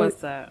no more?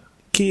 What's that?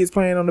 Kids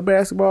playing on the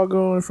basketball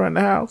goal in front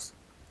of the house.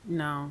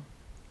 No.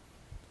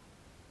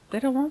 They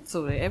don't want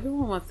to.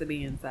 Everyone wants to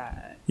be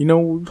inside. You know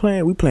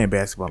what we playing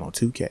basketball on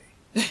 2K.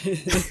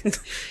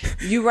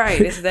 You're right.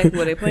 That's exactly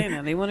what they're playing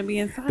on. They want to be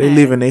inside. They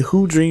living their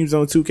who dreams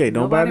on 2K.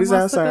 Nobody's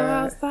wants outside. To go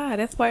outside.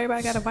 That's why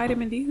everybody got a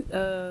vitamin D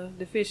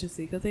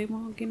deficiency, because they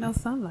won't get no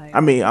sunlight. I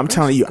mean, I'm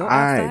telling you,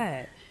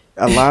 a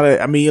lot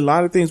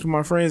of things with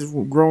my friends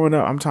growing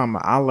up. I'm talking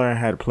about, I learned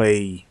how to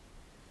play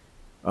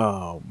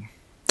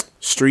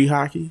street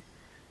hockey,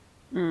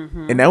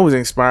 and that was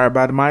inspired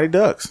by the Mighty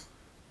Ducks.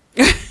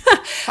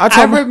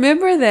 I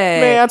remember that.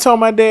 Man, I told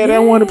my dad I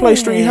wanted to play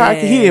street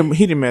hockey. He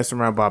didn't mess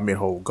around. Bought me a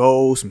whole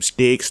goal, some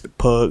sticks, the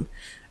puck.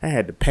 I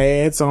had the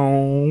pads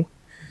on.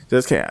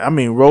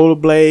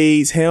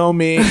 Rollerblades,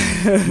 helmet.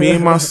 Me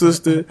and my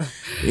sister.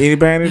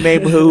 Anybody in the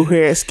neighborhood who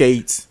had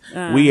skates.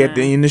 We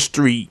in the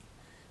street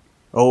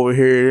over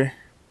here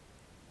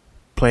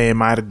playing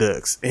Mighty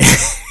Ducks.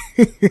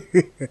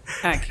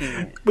 I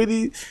can't. But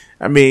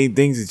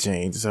things have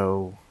changed.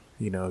 So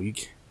you know you.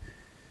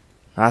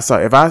 If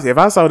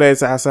I saw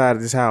that outside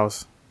of this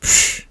house,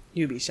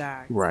 you'd be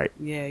shocked. Right.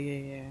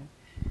 Yeah.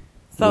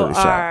 So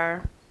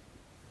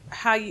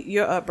really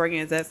your upbringing,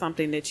 is that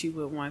something that you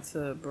would want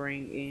to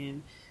bring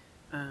in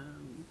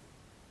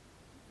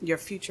your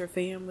future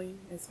family,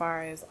 as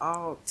far as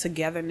all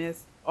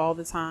togetherness all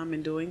the time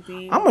and doing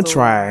things? I'm gonna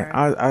try.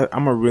 I'm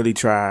gonna really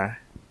try.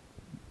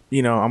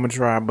 You know, I'm gonna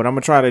try, but I'm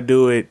gonna try to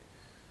do it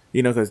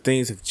You know, because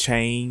things have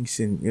changed,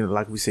 and you know,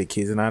 like we said,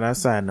 kids are not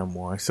outside no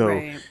more. So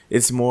Right.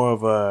 it's more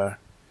of a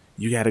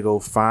you got to go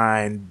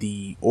find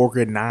the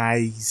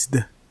organized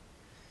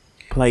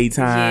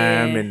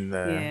playtime, Yeah, and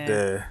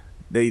yeah.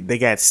 they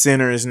got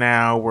centers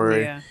now where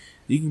Yeah.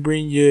 you can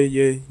bring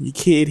your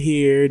kid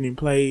here and then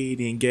play,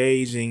 and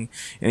engage, and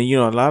you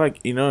know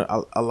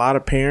a lot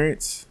of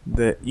parents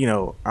that you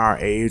know our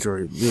age or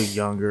a little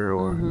younger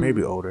or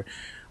maybe older,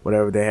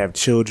 whatever, they have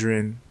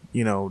children.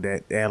 You know,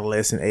 that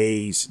adolescent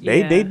age, they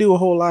Yeah. do a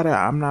whole lot of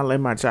I'm not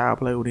letting my child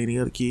play with any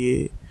other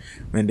kid,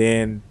 and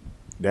then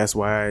that's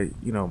why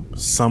you know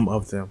some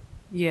of them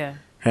Yeah.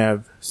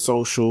 have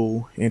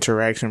social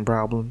interaction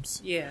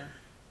problems. Yeah.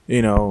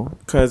 You know,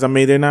 because I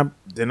mean they're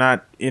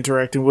not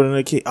interacting with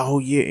another kid. Oh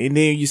yeah, and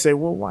then you say,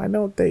 well, why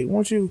don't they?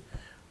 Won't you?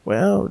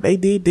 Well, they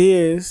did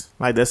this.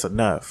 Like that's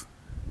enough.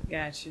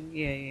 Got you.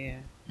 Yeah. Yeah.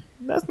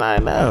 That's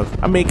not enough.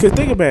 I mean, cause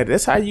think about it.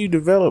 That's how you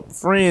develop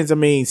friends. I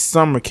mean,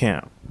 summer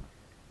camp.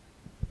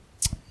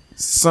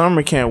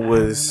 Summer camp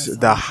was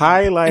the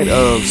highlight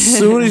of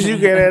soon as you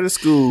get out of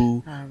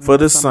school for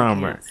the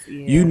summer. camps,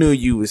 yeah. You knew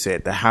you was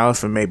at the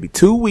house for maybe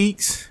 2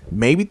 weeks,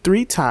 maybe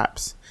 3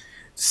 tops.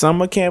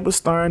 Summer camp was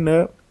starting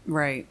up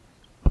Right.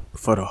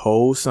 for the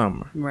whole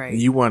summer. Right.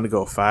 You wanted to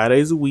go 5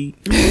 days a week.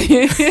 you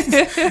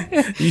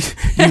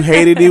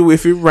hated it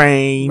if it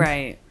rained.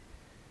 Right.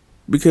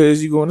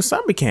 Because you going to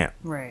summer camp.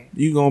 Right.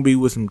 You gonna be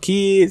with some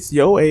kids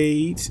your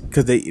age,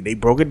 because they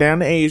broke it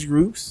down to age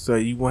groups, so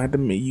you won't have to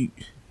meet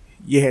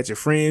you had your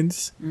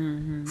friends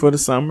for the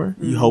summer.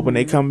 You hoping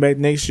they come back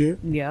next year.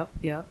 Yep.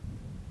 Yep.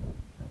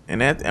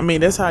 And that, I mean,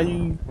 that's how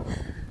you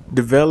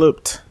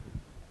developed,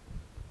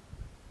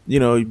 you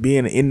know,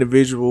 being an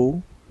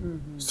individual,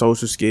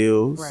 social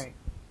skills, Right.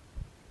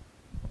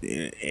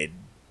 and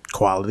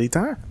quality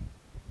time.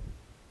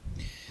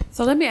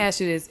 So let me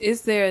ask you this: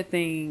 is there a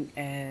thing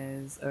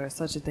or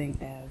such a thing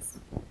as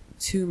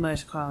too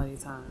much quality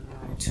time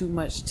or too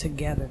much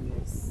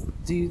togetherness?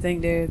 Do you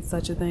think there's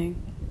such a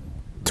thing?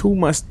 Too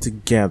much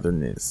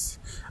togetherness.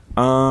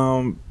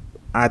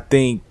 I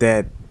think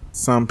that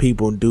some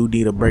people do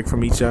need a break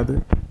from each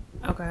other,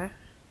 Okay.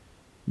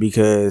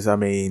 because I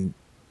mean,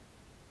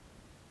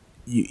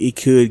 it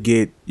could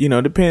get, you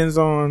know, depends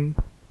on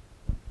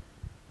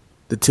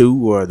the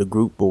two or the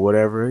group or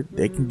whatever.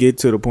 They can get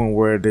to the point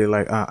where they're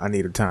like, I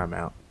need a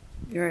timeout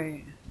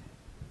Right.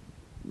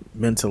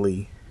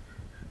 mentally,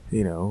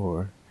 you know,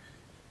 or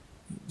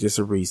just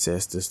a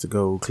recess, just to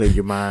go clear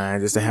your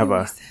mind, just to have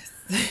a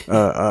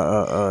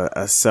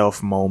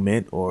self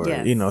moment, or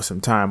Yes. you know, some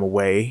time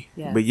away.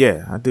 Yes. But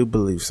yeah, I do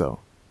believe so.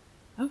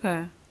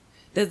 Okay.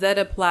 Does that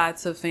apply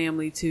to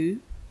family too?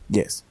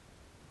 Yes.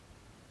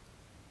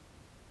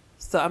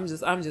 So I'm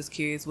just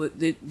curious. What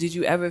did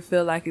you ever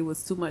feel like it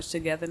was too much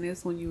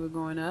togetherness when you were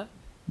growing up?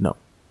 No.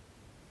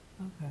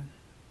 Okay.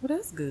 Well,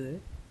 that's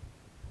good.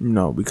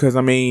 No, because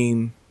I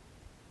mean,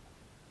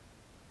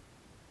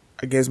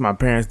 I guess my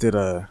parents did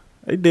a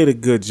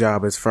good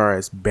job as far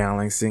as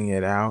balancing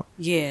it out.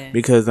 Yeah.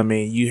 Because I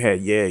mean, you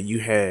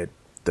had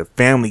the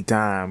family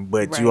time,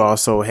 but you Right.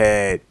 also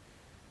had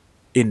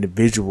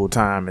individual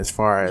time as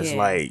far as Yeah.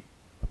 like,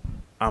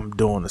 I'm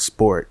doing a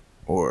sport,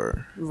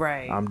 or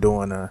Right. I'm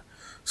doing a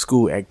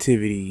school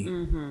activity,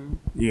 Mm-hmm.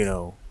 you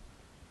know.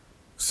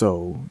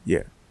 So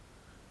yeah.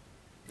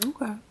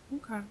 Okay.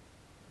 Okay.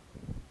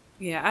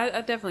 Yeah,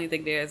 I definitely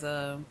think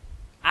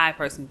I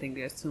personally think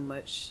there's too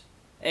much.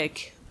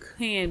 It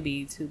can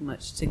be too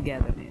much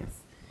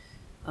togetherness.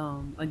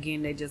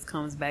 Again, that just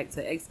comes back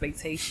to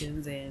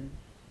expectations and,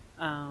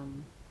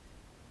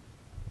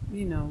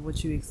 you know,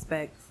 what you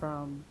expect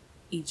from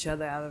each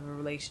other out of a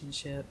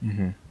relationship.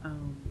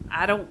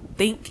 I don't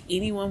think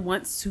anyone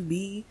wants to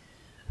be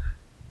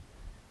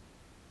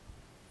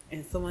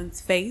in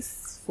someone's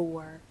face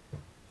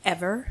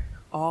forever,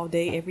 all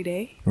day, every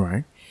day.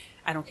 Right.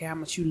 I don't care how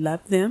much you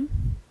love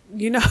them,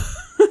 you know.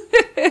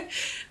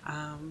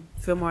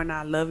 Fillmore and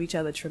I love each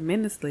other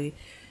tremendously,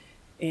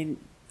 and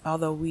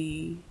although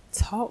we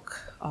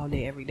talk all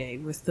day, every day,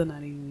 we're still not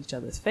in each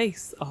other's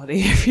face all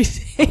day, every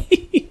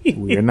day.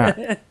 We're not.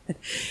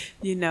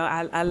 You know,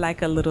 I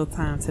like a little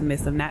time to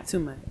miss them, not too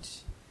much,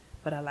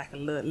 but I like a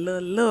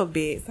little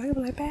bit. So I be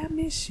like, "Babe, I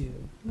miss you."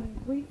 Like,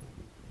 when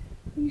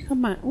you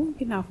come on, when you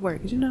getting off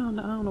work? 'Cause you know,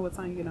 I don't know what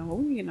time you getting off.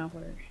 When you getting off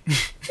work?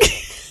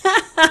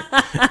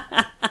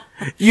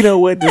 You know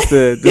what? Just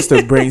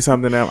to bring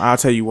something up, I'll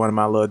tell you one of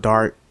my little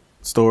dark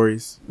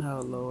stories.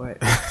 Oh Lord.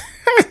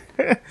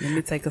 Let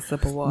me take a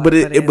sip of water. But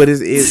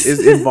it's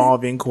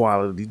involving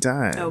quality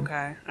time.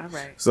 Okay, all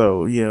right.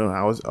 So you know,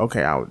 it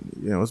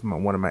was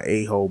one of my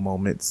a-hole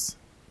moments.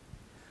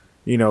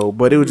 You know,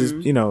 but it was just,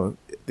 you know,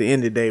 at the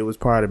end of the day, it was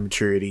part of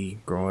maturity,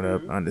 growing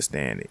up,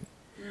 understanding.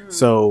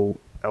 So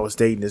I was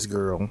dating this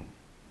girl,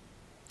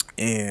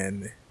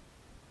 and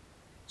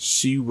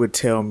she would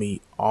tell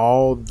me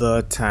all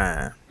the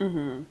time,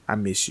 "I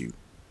miss you,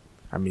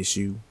 I miss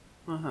you,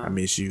 I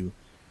miss you,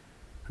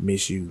 I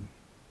miss you,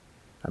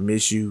 I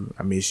miss you,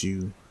 I miss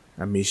you,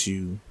 I miss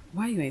you."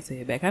 Why you ain't say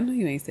it back? I know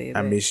you ain't say it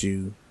back. I miss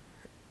you.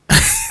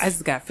 I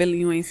just got a feeling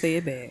you ain't say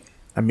it back.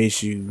 I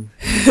miss you.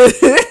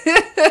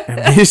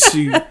 I miss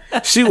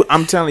you.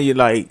 I'm telling you,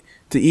 like,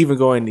 to even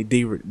go into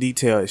deeper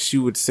detail, she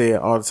would say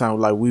it all the time,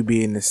 like, we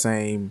be in the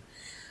same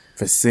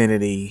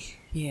vicinity.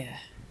 Yeah.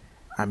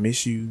 I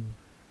miss you.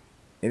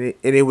 And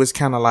it was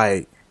kind of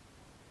like,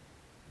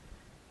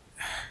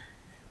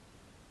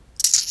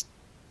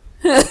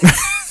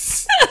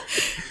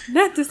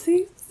 not to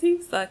see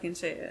sucking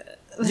shit.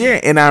 yeah,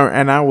 and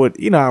I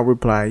would, I would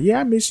reply, yeah,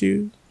 I miss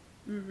you.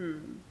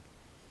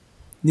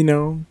 You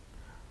know,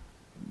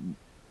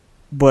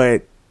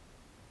 but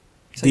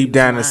So deep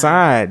down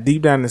inside,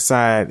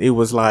 it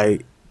was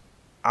like,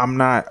 I'm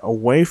not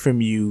away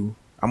from you.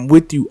 I'm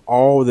with you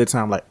all the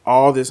time, like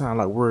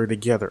we're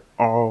together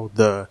all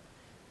the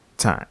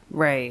time.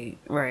 Right.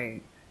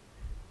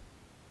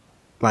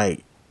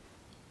 Like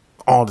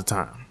all the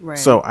time. Right.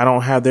 So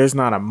there's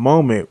not a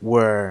moment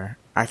where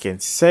I can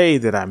say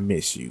that I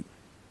miss you.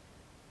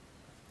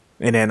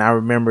 And then I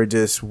remember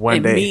just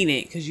one day. And mean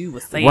it, because you were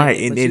saying right,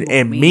 it.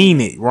 and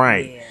mean it,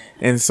 right. Yeah.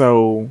 And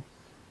so,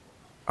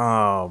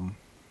 one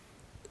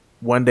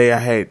day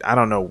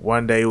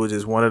one day it was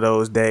just one of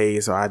those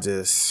days, so I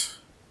just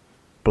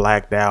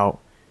blacked out.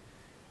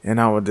 And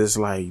I was just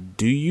like,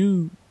 do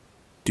you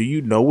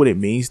know what it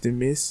means to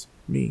miss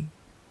me?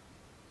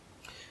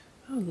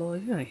 Oh,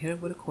 Lord, you ain't hit her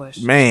with a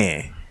question.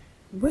 Man.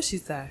 What'd she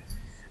say?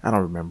 I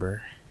don't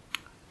remember.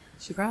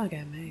 She probably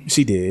got mad.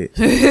 She did.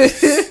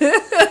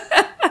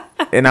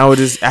 And I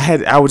was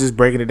just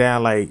breaking it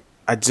down like,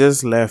 I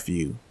just left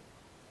you.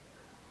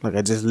 Like,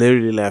 I just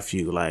literally left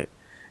you. Like,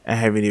 I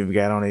haven't even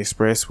got on the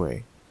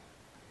expressway.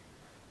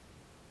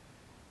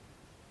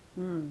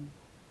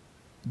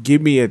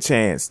 Give me a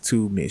chance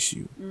to miss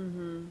you.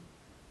 Mm-hmm.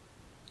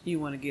 You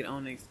want to get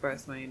on the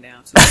expressway and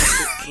down to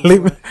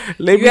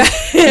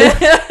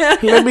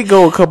let me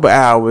go a couple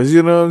hours.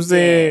 You know what I'm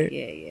saying?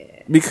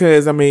 Yeah.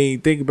 Because I mean,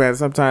 think about it.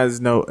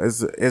 Sometimes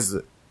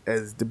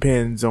as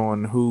depends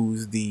on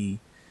who's the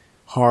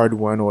hard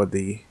one or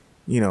the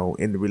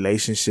in the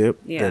relationship.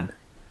 Yeah.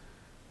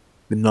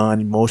 The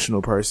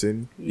non-emotional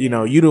person.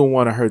 Yeah. You don't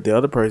want to hurt the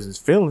other person's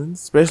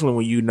feelings, especially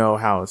when you know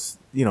how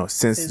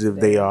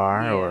sensitive they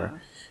are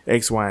or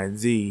X, Y, and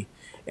Z.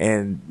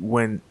 And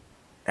when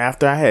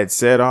after I had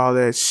said all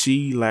that,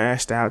 she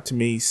lashed out to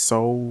me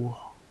so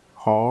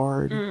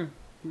hard.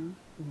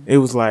 It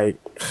was like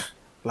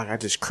I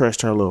just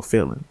crushed her little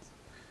feelings.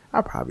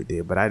 I probably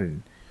did, but I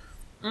didn't.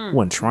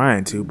 Wasn't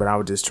trying to, but I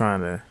was just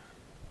trying to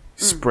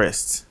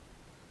express.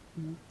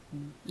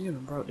 You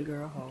done broke the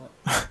girl heart.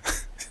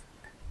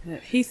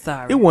 He's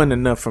sorry. It wasn't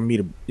enough for me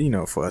to,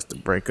 for us to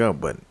break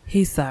up, but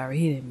he's sorry.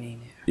 He didn't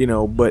mean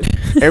it. But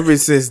ever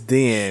since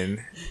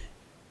then,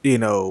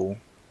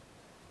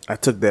 I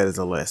took that as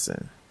a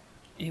lesson.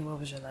 And what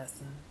was your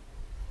lesson?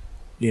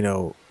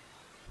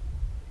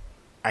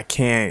 I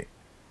can't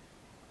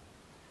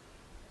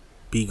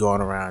be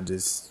going around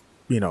just,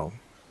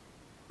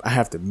 I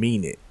have to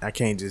mean it. I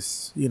can't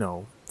just,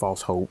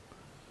 false hope.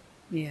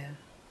 Yeah.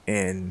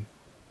 And,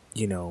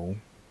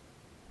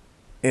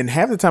 and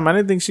half the time I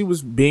didn't think she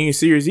was being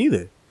serious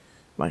either.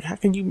 Like, how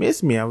can you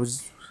miss me? I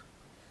was.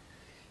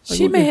 Like,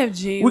 she may have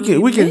genuinely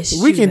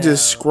we can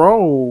just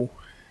scroll,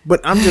 but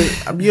I'm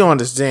just you don't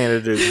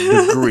understand the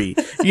degree.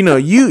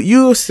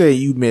 You'll say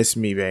you miss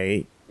me,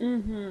 babe.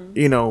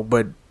 Mm-hmm.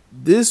 But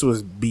this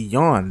was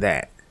beyond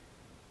that.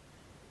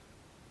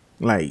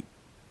 Like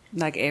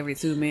every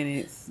 2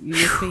 minutes, you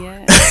miss me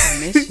at? I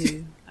miss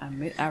you.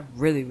 I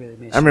really, really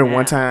miss you. I remember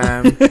one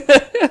time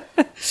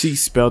she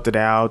spelled it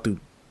out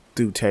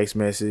through text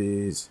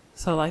message.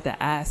 So like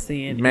the I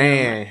seeing.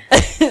 Man.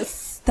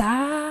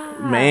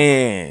 Stop.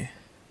 Man.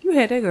 You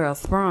had that girl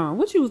sprung.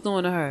 What you was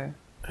doing to her?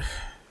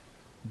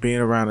 Being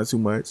around her too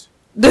much.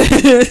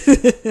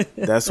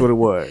 That's what it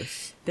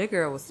was. That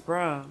girl was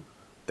sprung.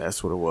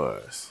 That's what it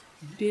was.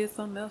 You did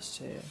something else,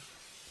 child.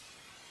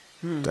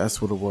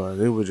 That's what it was.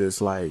 It was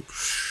just like.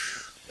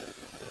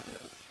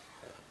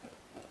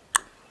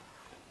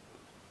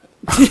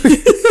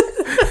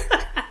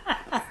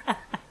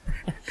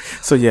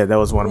 So yeah, that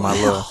was one of my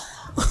little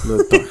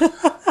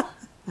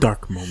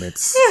dark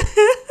moments.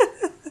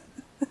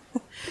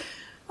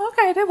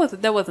 Okay, that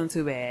wasn't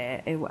too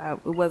bad. It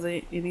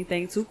wasn't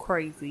anything too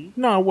crazy.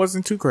 No, it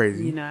wasn't too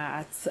crazy.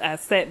 I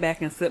sat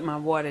back and sipped my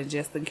water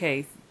just in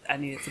case I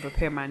needed to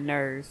prepare my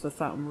nerves for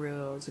something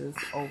real, just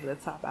over the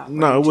top. Outrageous.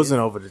 No, it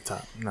wasn't over the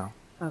top. No.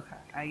 Okay.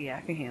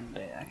 I can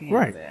handle that.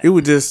 Right. It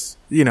was just,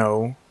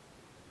 an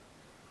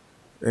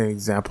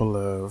example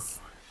of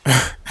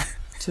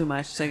too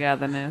much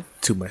togetherness.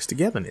 Too much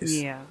togetherness.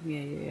 Yeah.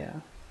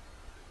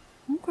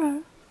 Okay.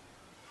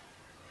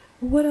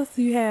 What else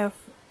do you have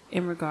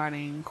in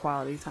regarding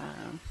quality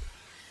time?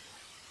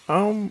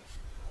 I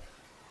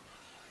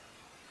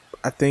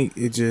think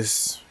it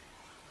just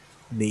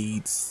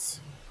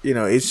needs,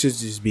 it should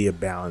just be a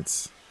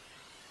balance.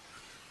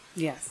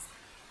 Yes.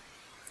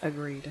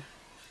 Agreed.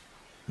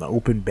 An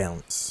open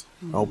balance,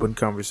 open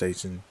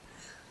conversation,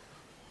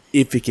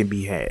 if it can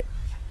be had.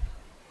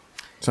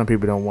 Some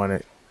people don't want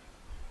it,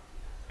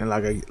 And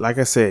like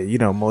I said, you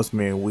know, most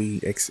men, we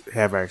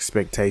have our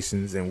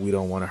expectations and we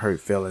don't want to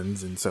hurt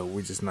feelings. And so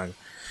we're just not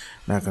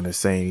going to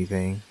say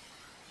anything.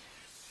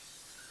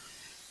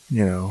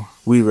 You know,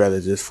 we'd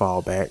rather just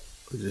fall back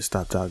or just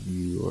stop talking to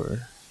you.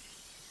 Or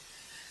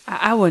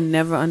I would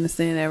never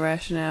understand that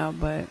rationale,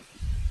 but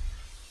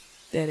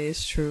that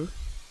is true.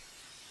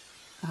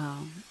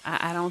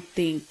 I don't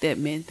think that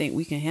men think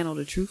we can handle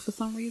the truth for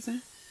some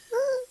reason.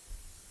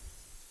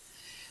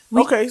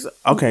 We can.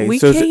 Okay.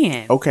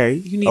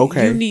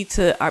 You need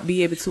to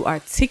be able to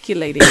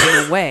articulate it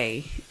in a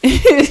way.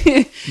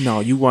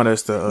 No, you want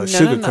us to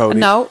sugarcoat it.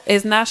 No,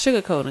 it's not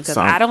sugarcoating because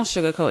I don't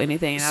sugarcoat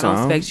anything, and I don't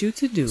expect you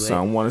to do it.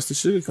 Some want us to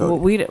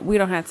sugarcoat it. We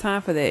don't have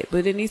time for that,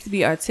 but it needs to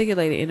be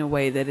articulated in a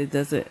way that it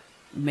doesn't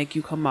make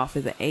you come off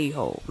as an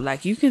a-hole.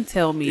 Like, you can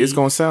tell me, it's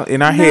gonna sound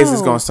in our heads.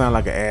 It's gonna sound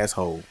like an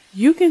asshole.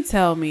 You can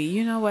tell me,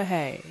 you know what?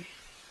 Hey,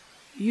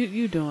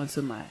 you doing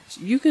too much.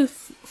 You can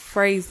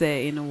phrase that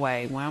in a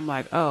way where I'm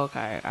like, oh,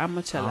 okay, I'm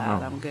gonna chill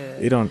out. I'm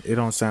good. It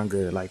don't sound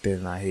good like that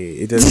in our head.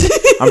 It does.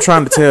 I'm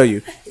trying to tell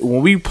you,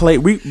 when we play,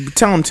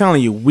 I'm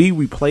telling you, we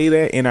replay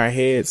that in our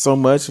head so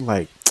much.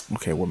 Like,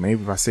 okay, well,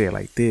 maybe if I say it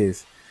like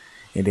this,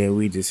 and then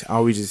we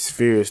just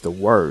fear is the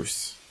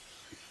worst.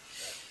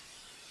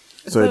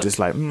 So it's just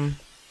like,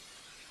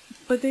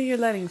 But then you're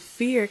letting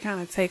fear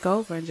kind of take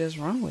over and just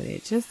run with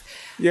it.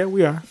 Yeah,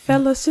 we are.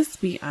 Fellas, just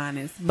be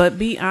honest. But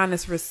be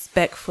honest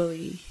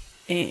respectfully.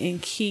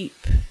 And keep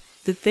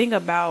the thing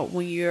about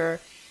when you're...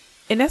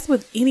 And that's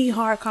with any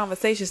hard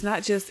conversations,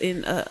 not just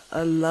in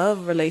a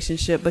love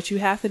relationship. But you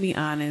have to be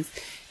honest.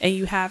 And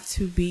you have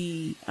to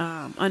be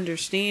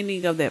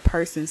understanding of that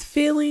person's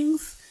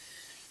feelings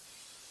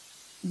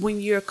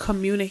when you're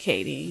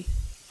communicating.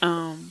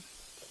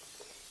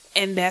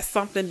 And that's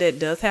something that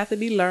does have to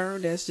be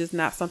learned. That's just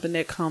not something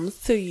that comes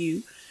to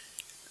you.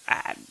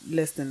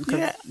 Listen,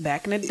 because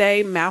back in the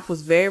day, mouth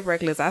was very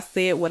reckless. I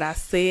said what I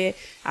said.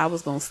 I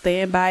was going to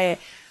stand by it.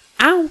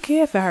 I don't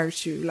care if it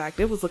hurts you. Like,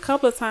 there was a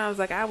couple of times,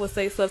 like, I would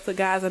say stuff to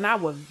guys and I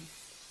would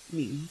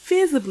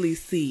visibly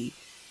see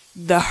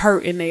the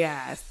hurt in their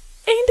eyes.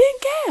 And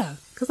didn't care.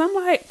 Because I'm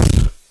like,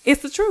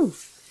 it's the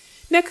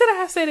truth. Now, could I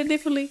have said it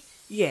differently?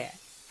 Yeah.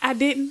 I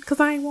didn't because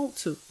I ain't want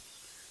to.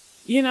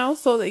 You know,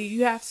 so that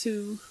you have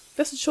to...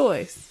 That's a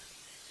choice.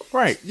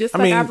 Right. Just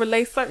like I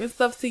relate certain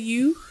stuff to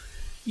you.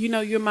 You know,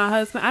 you're my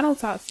husband. I don't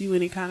talk to you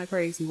any kind of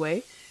crazy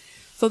way.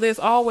 So there's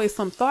always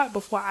some thought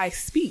before I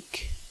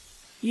speak.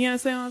 You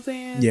understand what I'm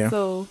saying? Yeah.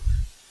 So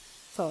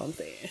that's all I'm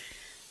saying.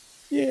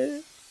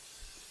 Yeah.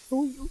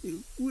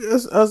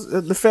 Us,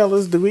 the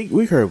fellas,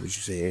 we heard what you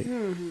said.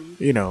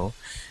 Mm-hmm. You know,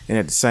 and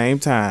at the same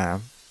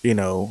time, you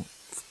know,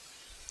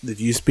 if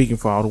you're speaking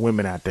for all the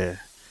women out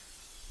there,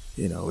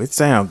 you know, it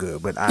sound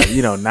good, but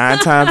 9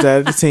 times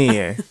out of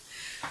 10,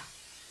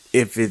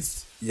 if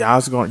it's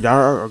y'all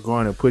are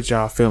going to put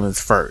y'all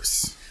feelings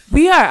first.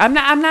 We are. I'm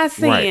not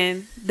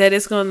saying that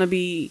it's going to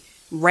be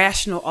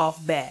rational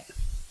off bat,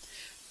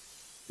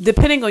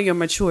 depending on your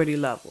maturity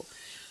level.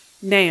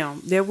 Now,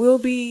 there will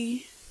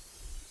be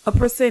a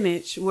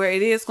percentage where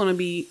it is going to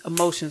be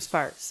emotions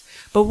first,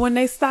 but when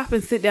they stop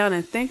and sit down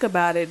and think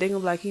about it, they're gonna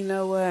be like, you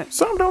know what?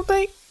 Some don't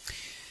think.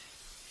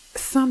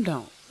 Some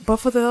don't. But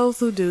for those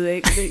who do,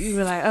 you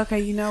be like, okay,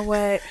 you know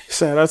what?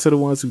 Shout out to the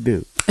ones who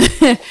do.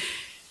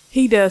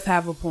 He does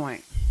have a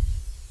point.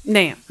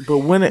 Now,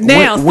 some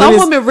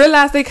women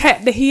realize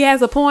that he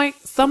has a point.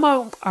 Some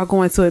of them are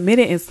going to admit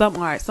it, and some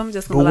aren't. Some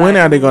just. But when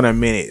are they going to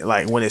admit it?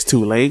 Like when it's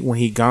too late, when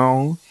he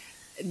gone.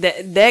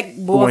 That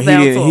boils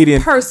down to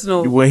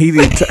personal. When he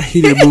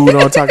didn't move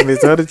on talking to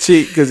this other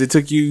chick because it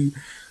took you.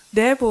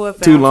 That boils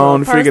too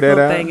long to figure that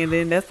out. And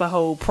then that's a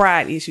whole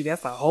pride issue.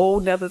 That's a whole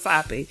nother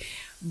topic.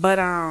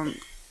 But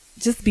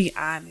just be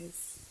honest.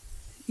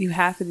 You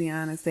have to be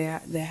honest. There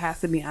has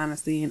to be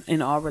honesty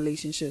in all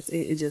relationships.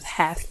 It just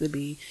has to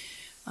be.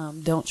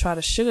 Don't try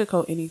to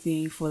sugarcoat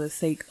anything for the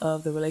sake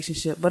of the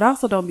relationship, but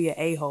also don't be an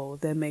a-hole.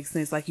 If that makes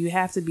sense. Like, you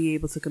have to be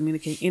able to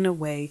communicate in a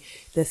way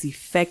that's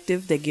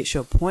effective, that gets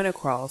your point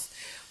across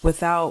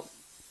without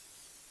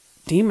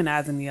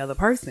demonizing the other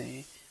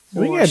person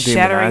or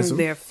shattering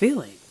their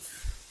feelings.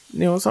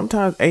 You know,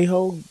 sometimes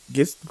a-hole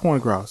gets the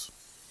point across.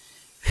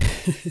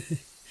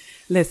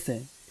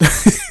 Listen,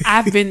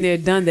 I've been there,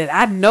 done that.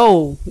 I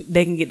know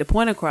they can get the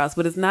point across,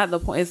 but it's not the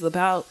point. It's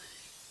about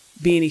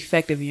being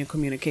effective in your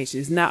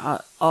communication. It's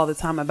not all the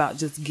time about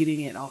just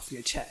getting it off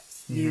your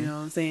chest. Mm-hmm. You know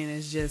what I'm saying?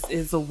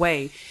 It's a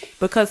way,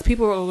 because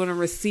people are going to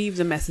receive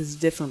the message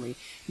differently.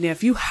 Now,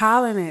 if you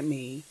hollering at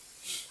me,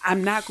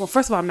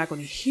 first of all, I'm not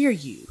going to hear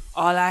you.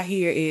 All I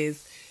hear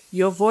is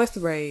your voice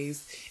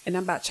raised, and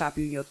I'm about to chop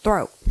you in your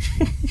throat.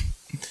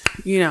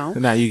 You know? So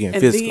now you getting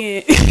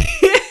physical.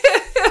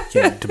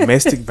 Getting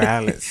domestic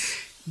violence.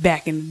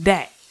 Back in the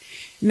day.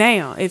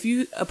 Now, if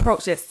you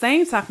approach that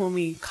same talk with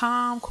me,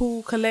 calm,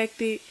 cool,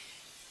 collected,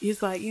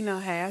 it's like, you know,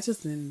 hey, I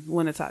just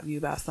want to talk to you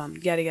about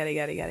something. Yada, yada,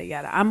 yada, yada,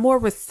 yada. I'm more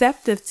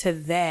receptive to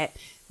that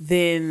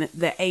than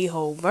the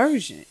a-hole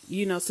version.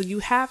 You know, so you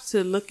have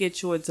to look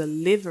at your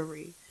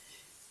delivery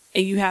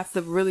and you have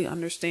to really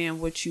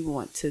understand what you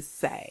want to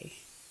say.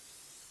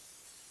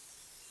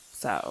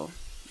 So,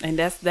 and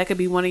that could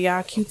be one of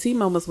y'all QT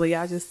moments where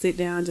y'all just sit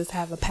down and just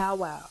have a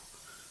powwow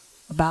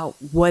about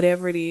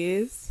whatever it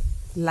is,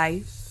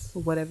 life,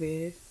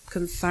 whatever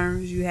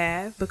concerns you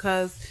have.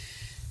 Because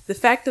the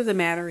fact of the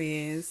matter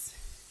is,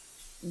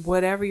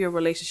 whatever your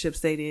relationship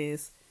state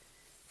is,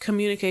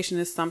 communication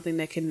is something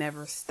that can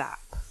never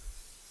stop.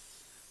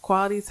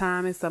 Quality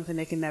time is something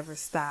that can never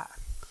stop.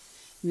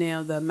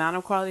 Now, the amount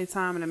of quality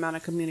time and the amount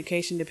of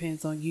communication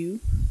depends on you.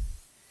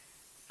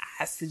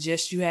 I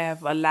suggest you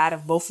have a lot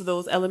of both of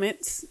those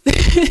elements.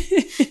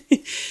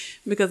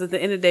 Because at the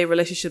end of the day,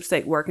 relationships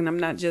take work. And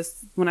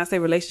when I say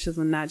relationships,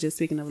 I'm not just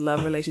speaking of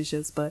love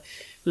relationships, but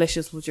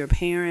relationships with your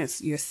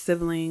parents, your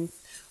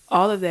siblings.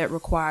 All of that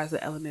requires an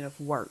element of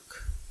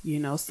work,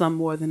 some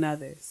more than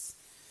others.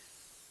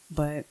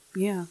 But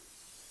yeah,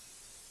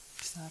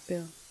 that's how I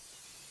feel.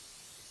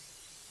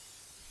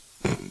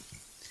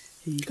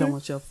 Here you come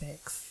with your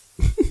facts.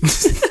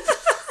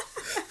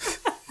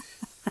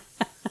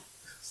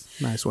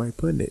 Nice way of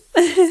putting it.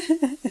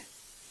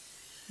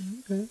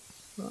 Okay.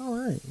 All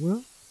right.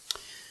 Well.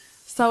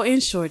 So in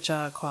short,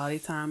 y'all, quality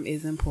time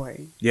is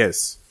important.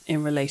 Yes.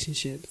 In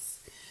relationships.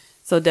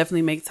 So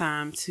definitely make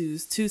time to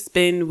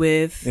spend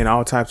with. In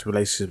all types of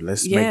relationships.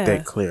 Let's make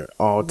that clear.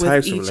 All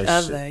types of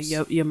relationships. With each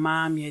other. Your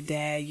mom, your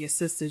dad, your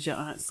sisters, your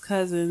aunts,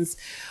 cousins,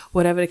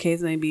 whatever the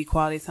case may be,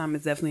 quality time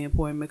is definitely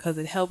important because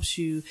it helps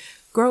you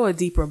grow a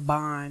deeper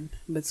bond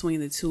between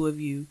the two of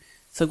you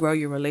to grow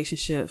your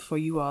relationship, for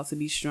you all to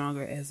be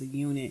stronger as a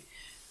unit.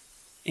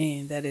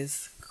 And that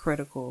is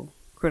critical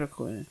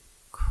in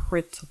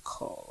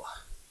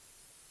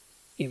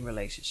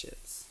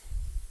relationships.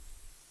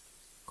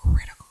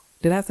 Critical.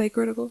 Did I say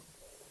critical?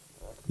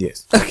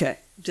 Yes. Okay.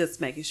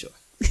 Just making sure.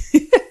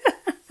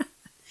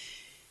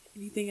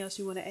 Anything else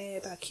you want to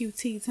add about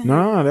QT time?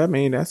 No,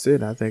 that's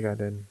it. I think I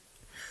done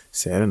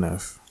said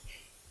enough.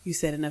 You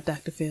said enough,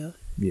 Dr. Phil?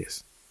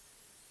 Yes.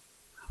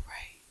 All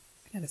right.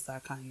 I got to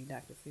start calling you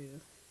Dr.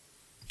 Phil.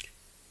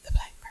 The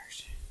black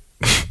version.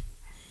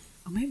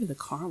 Or maybe the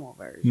caramel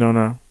version.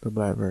 No, the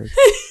black version.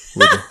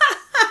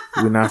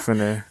 We're not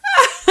finna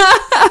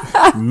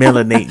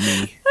melanate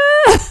me.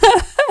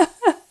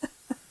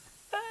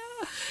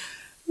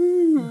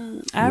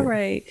 All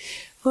right.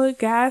 Well,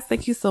 guys,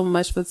 thank you so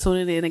much for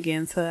tuning in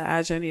again to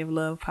our Journey of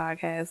Love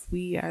podcast.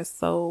 We are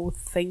so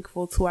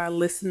thankful to our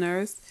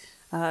listeners.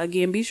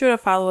 Again, be sure to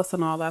follow us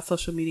on all our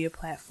social media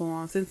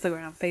platforms,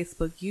 Instagram,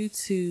 Facebook,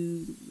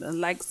 YouTube.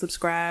 Like,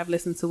 subscribe,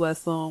 listen to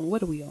us on,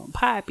 what are we on?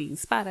 Podbean,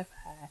 Spotify,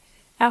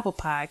 Apple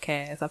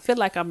Podcasts. I feel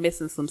like I'm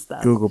missing some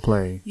stuff. Google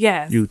Play.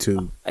 Yes.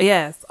 YouTube.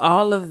 Yes,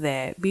 all of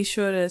that. Be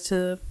sure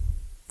to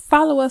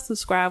follow us,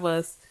 subscribe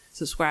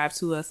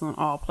to us on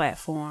all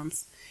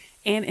platforms.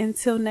 And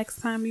until next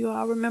time, you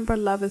all remember,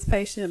 love is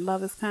patient,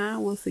 love is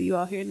kind. We'll see you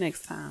all here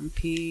next time.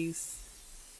 Peace.